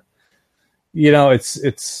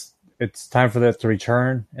 it's time for that to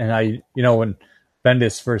return. And when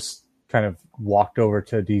Bendis first kind of walked over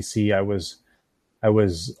to DC, I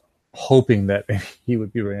was hoping that maybe he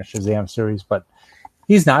would be writing a Shazam series, but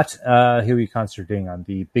he's not. He'll be concentrating on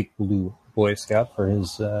the Big Blue Boy Scout for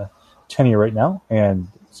his tenure right now and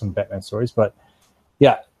some Batman stories. But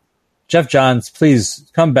yeah, Jeff Johns,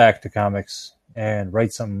 please come back to comics and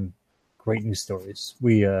write some great new stories.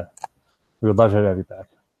 We would love to have you back.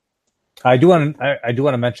 I do want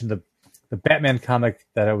to mention the Batman comic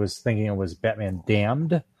that I was thinking of was Batman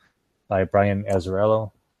Damned by Brian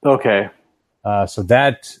Azzarello. Okay. So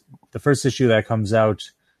that the first issue that comes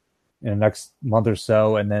out in the next month or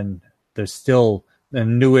so, and then there's still the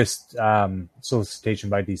newest solicitation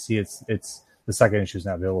by DC. It's the second issue is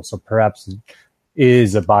not available, so perhaps it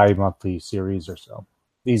is a bi-monthly series or so.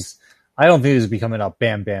 I don't think these will be coming out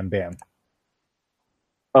bam, bam, bam.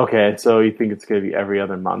 Okay, so you think it's going to be every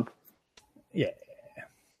other month? Yeah.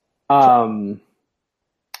 I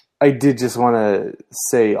did just want to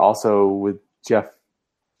say also with Jeff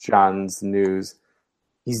Johns' news,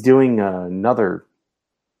 he's doing another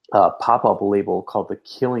pop-up label called The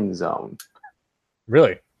Killing Zone.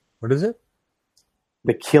 Really? What is it?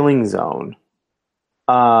 The Killing Zone.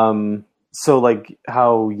 So like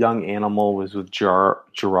how Young Animal was with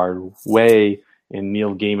Gerard Way, and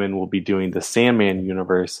Neil Gaiman will be doing the Sandman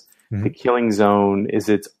universe. Mm-hmm. The Killing Zone is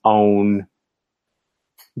its own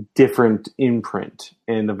different imprint,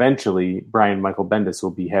 and eventually Brian Michael Bendis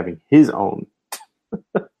will be having his own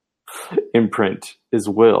imprint as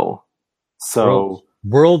well. So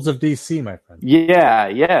Worlds of DC, my friend. Yeah,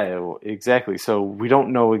 exactly. So we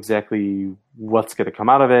don't know exactly what's going to come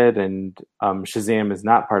out of it, and Shazam is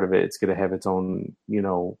not part of it. It's going to have its own,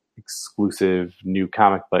 exclusive new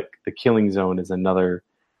comic, but The Killing Zone is another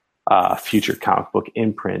future comic book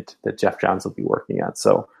imprint that Jeff Johns will be working on.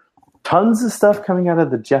 So tons of stuff coming out of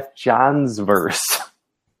the Jeff Johns verse,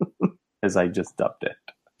 as I just dubbed it.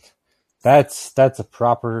 That's a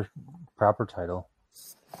proper title.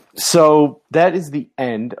 So that is the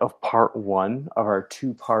end of part 1 of our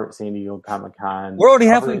 2-part San Diego Comic-Con. We're already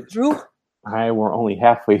halfway through? We're only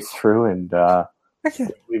halfway through, and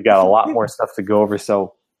we've got a lot more stuff to go over.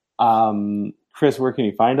 So, Chris, where can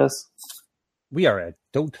you find us? We are at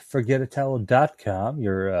don'tforgetatowel.com,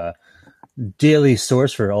 your daily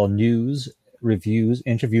source for all news, reviews,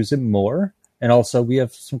 interviews, and more. And also, we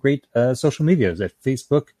have some great social medias at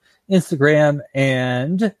Facebook, Instagram,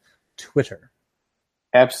 and Twitter.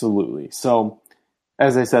 Absolutely. So,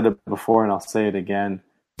 as I said it before, and I'll say it again,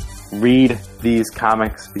 read these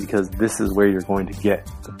comics because this is where you're going to get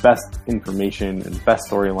the best information and best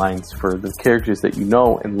storylines for the characters that you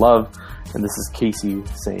know and love. And this is Casey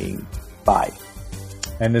saying bye.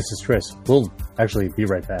 And this is Chris. We'll actually be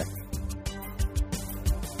right back.